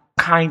that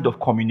kind of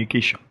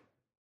communication.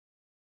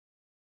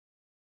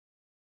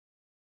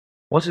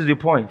 What is the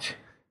point?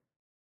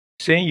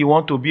 Saying you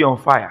want to be on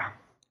fire.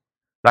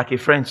 Like a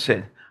friend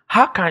said,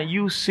 how can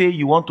you say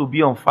you want to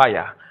be on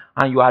fire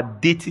and you are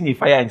dating a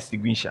fire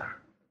extinguisher?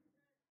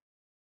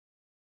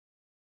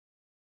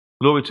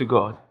 Glory to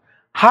God.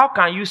 How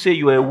can you say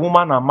you are a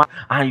woman and man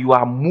and you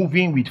are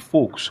moving with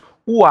folks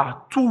who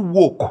are too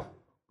woke,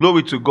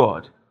 glory to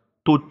God,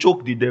 to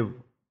choke the devil?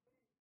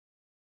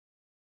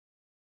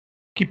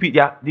 Keep it,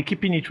 they're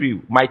keeping it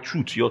real. My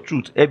truth, your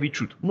truth, every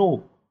truth.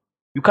 No.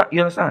 You can't,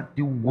 you understand?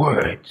 The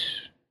word.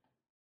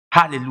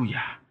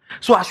 Hallelujah.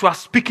 So as you are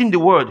speaking the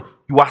word,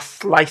 you are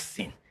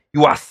slicing.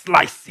 You are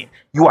slicing.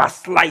 You are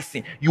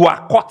slicing. You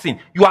are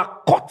cutting. You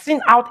are cutting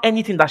out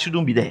anything that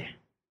shouldn't be there.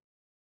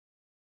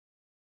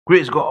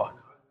 Praise God.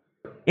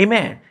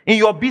 Amen. In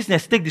your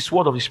business, take the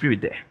sword of the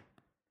Spirit there.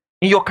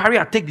 In your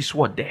career, take the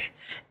sword there.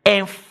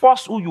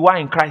 Enforce who you are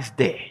in Christ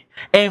there.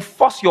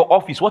 Enforce your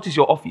office. What is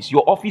your office?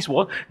 Your office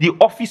what? The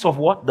office of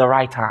what? The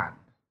right hand.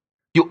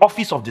 The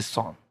office of the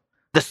Son.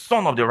 The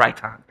Son of the right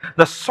hand.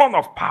 The Son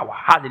of power.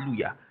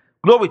 Hallelujah.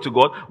 Glory to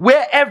God.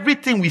 Where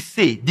everything we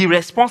say, the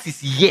response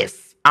is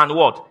yes. And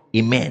what?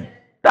 Amen.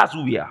 That's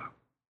who we are.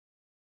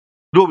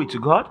 Glory to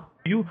God.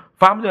 You,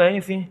 family or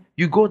anything,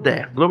 you go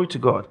there. Glory to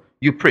God.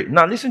 You pray.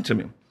 Now listen to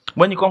me.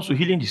 When it comes to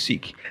healing the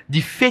sick,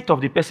 the faith of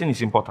the person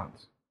is important.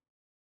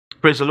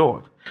 Praise the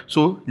Lord.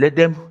 So let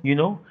them,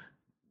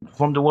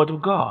 from the word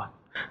of God.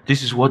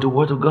 This is what the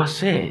word of God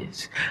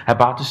says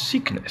about the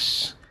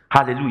sickness.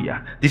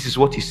 Hallelujah. This is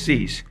what it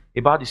says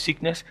about the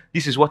sickness.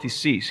 This is what it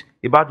says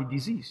about the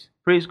disease.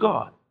 Praise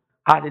God.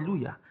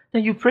 Hallelujah.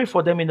 Then you pray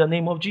for them in the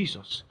name of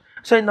Jesus.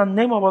 So in the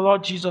name of our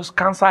Lord Jesus,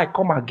 cancer, I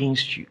come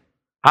against you.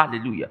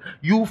 Hallelujah.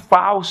 You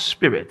foul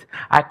spirit,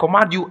 I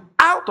command you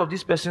out of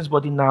this person's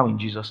body now in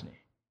Jesus' name.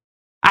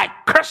 I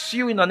curse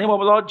you in the name of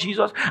the Lord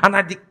Jesus, and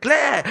I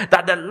declare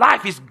that the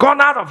life is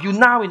gone out of you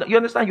now. You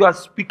understand? You are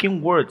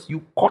speaking words.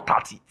 You cut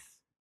at it.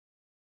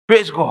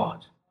 Praise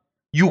God.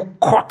 You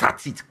cut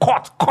at it.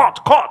 Cut.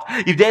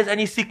 If there's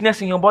any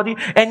sickness in your body,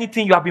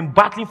 anything you have been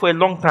battling for a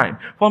long time,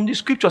 from the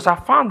scriptures, I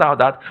found out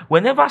that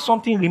whenever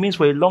something remains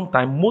for a long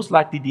time, most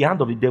likely the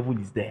hand of the devil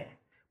is there.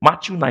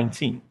 Matthew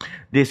 19.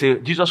 They say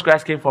Jesus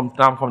Christ came from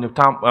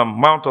the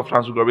Mount of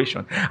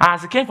Transfiguration.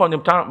 As he came from the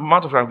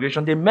Mount of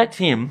Transfiguration, they met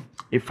him,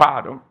 a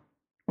father,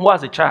 who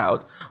was a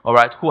child, all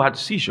right, who had a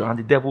seizure, and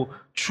the devil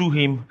threw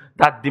him,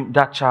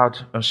 that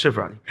child,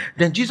 severally.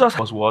 Then Jesus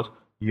was what?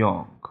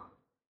 Young.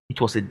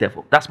 It was a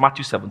devil. That's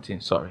Matthew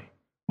 17, sorry.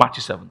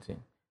 Matthew 17.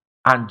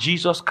 And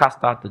Jesus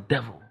cast out the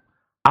devil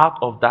out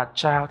of that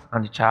child,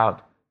 and the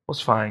child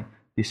was fine.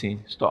 They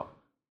said, stop.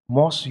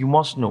 You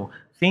must know,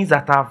 things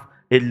that have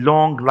a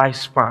long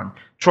lifespan,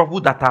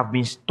 trouble that have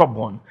been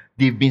stubborn,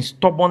 they've been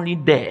stubbornly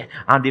there,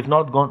 and they've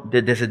not gone.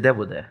 There's a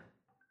devil there.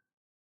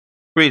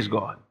 Praise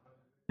God.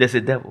 There's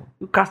a devil.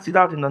 You cast it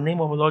out in the name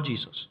of the Lord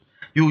Jesus.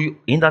 You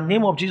in the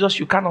name of Jesus,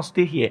 you cannot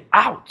stay here.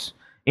 Out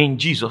in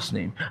Jesus'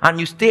 name. And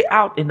you stay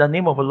out in the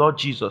name of the Lord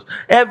Jesus.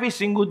 Every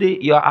single day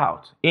you're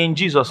out in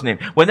Jesus' name.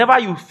 Whenever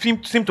you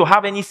seem to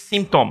have any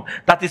symptom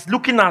that is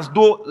looking as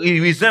though it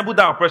resembles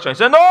that oppression, you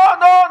say,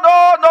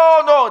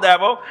 no,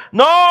 devil.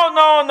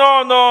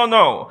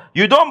 No.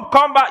 You don't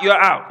come back, you're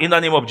out in the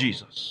name of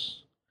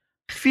Jesus.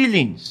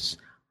 Feelings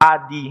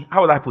are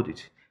how will I put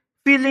it?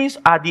 Feelings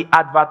are the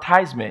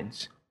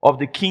advertisements of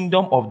the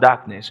kingdom of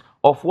darkness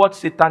of what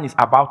Satan is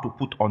about to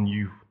put on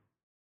you.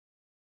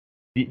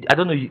 I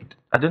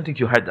don't think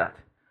you heard that.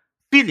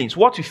 Feelings,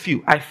 what you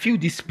feel. I feel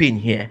this pain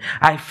here.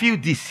 I feel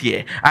this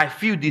here. I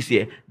feel this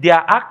here. They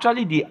are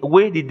actually the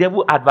way the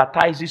devil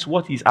advertises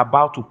what he's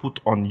about to put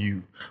on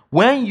you.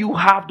 When you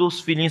have those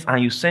feelings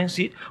and you sense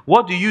it,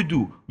 what do?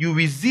 You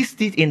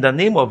resist it in the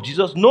name of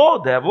Jesus.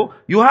 No, devil,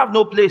 you have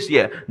no place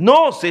here.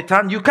 No,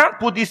 Satan, you can't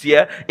put this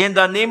here in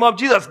the name of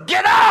Jesus.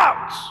 Get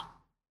out!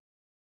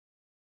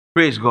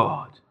 Praise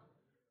God.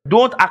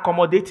 Don't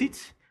accommodate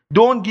it.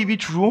 Don't give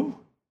it room.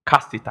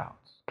 Cast it out.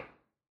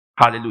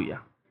 Hallelujah.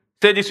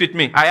 Say this with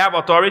me. I have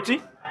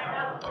authority.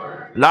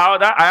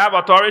 Louder. I have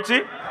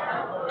authority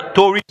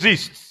to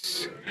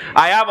resist.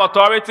 I have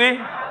authority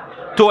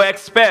to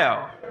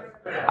expel.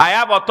 I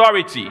have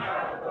authority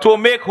to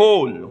make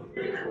whole.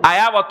 I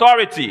have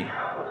authority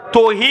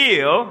to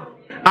heal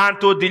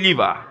and to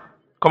deliver.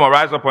 Come on,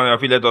 rise up on your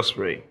feet. Let us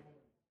pray.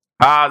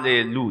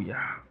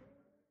 Hallelujah.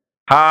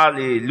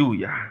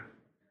 Hallelujah.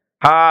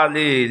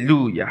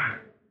 Hallelujah.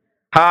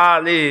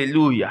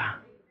 Hallelujah.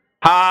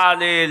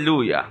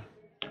 Hallelujah.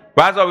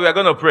 Rise up. We are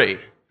going to pray.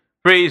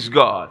 Praise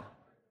God.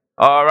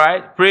 All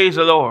right. Praise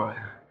the Lord.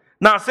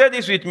 Now say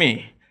this with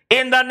me.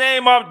 In the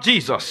name of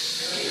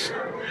Jesus,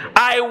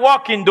 I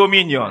walk in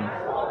dominion.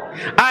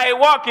 I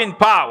walk in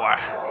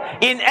power.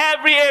 In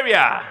every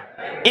area.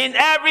 In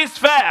every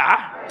sphere.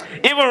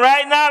 Even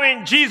right now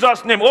in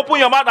Jesus' name. Open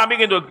your mouth and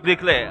begin to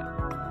declare.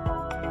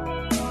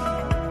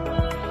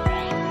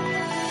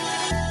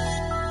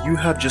 You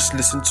have just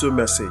listened to a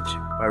message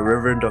by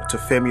Reverend Dr.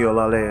 Femi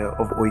Olaleye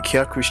of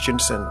Oikea Christian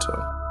Center.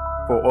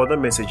 For other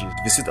messages,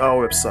 visit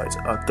our website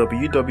at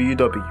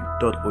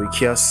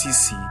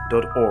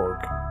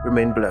www.oikeacc.org.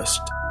 Remain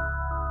blessed.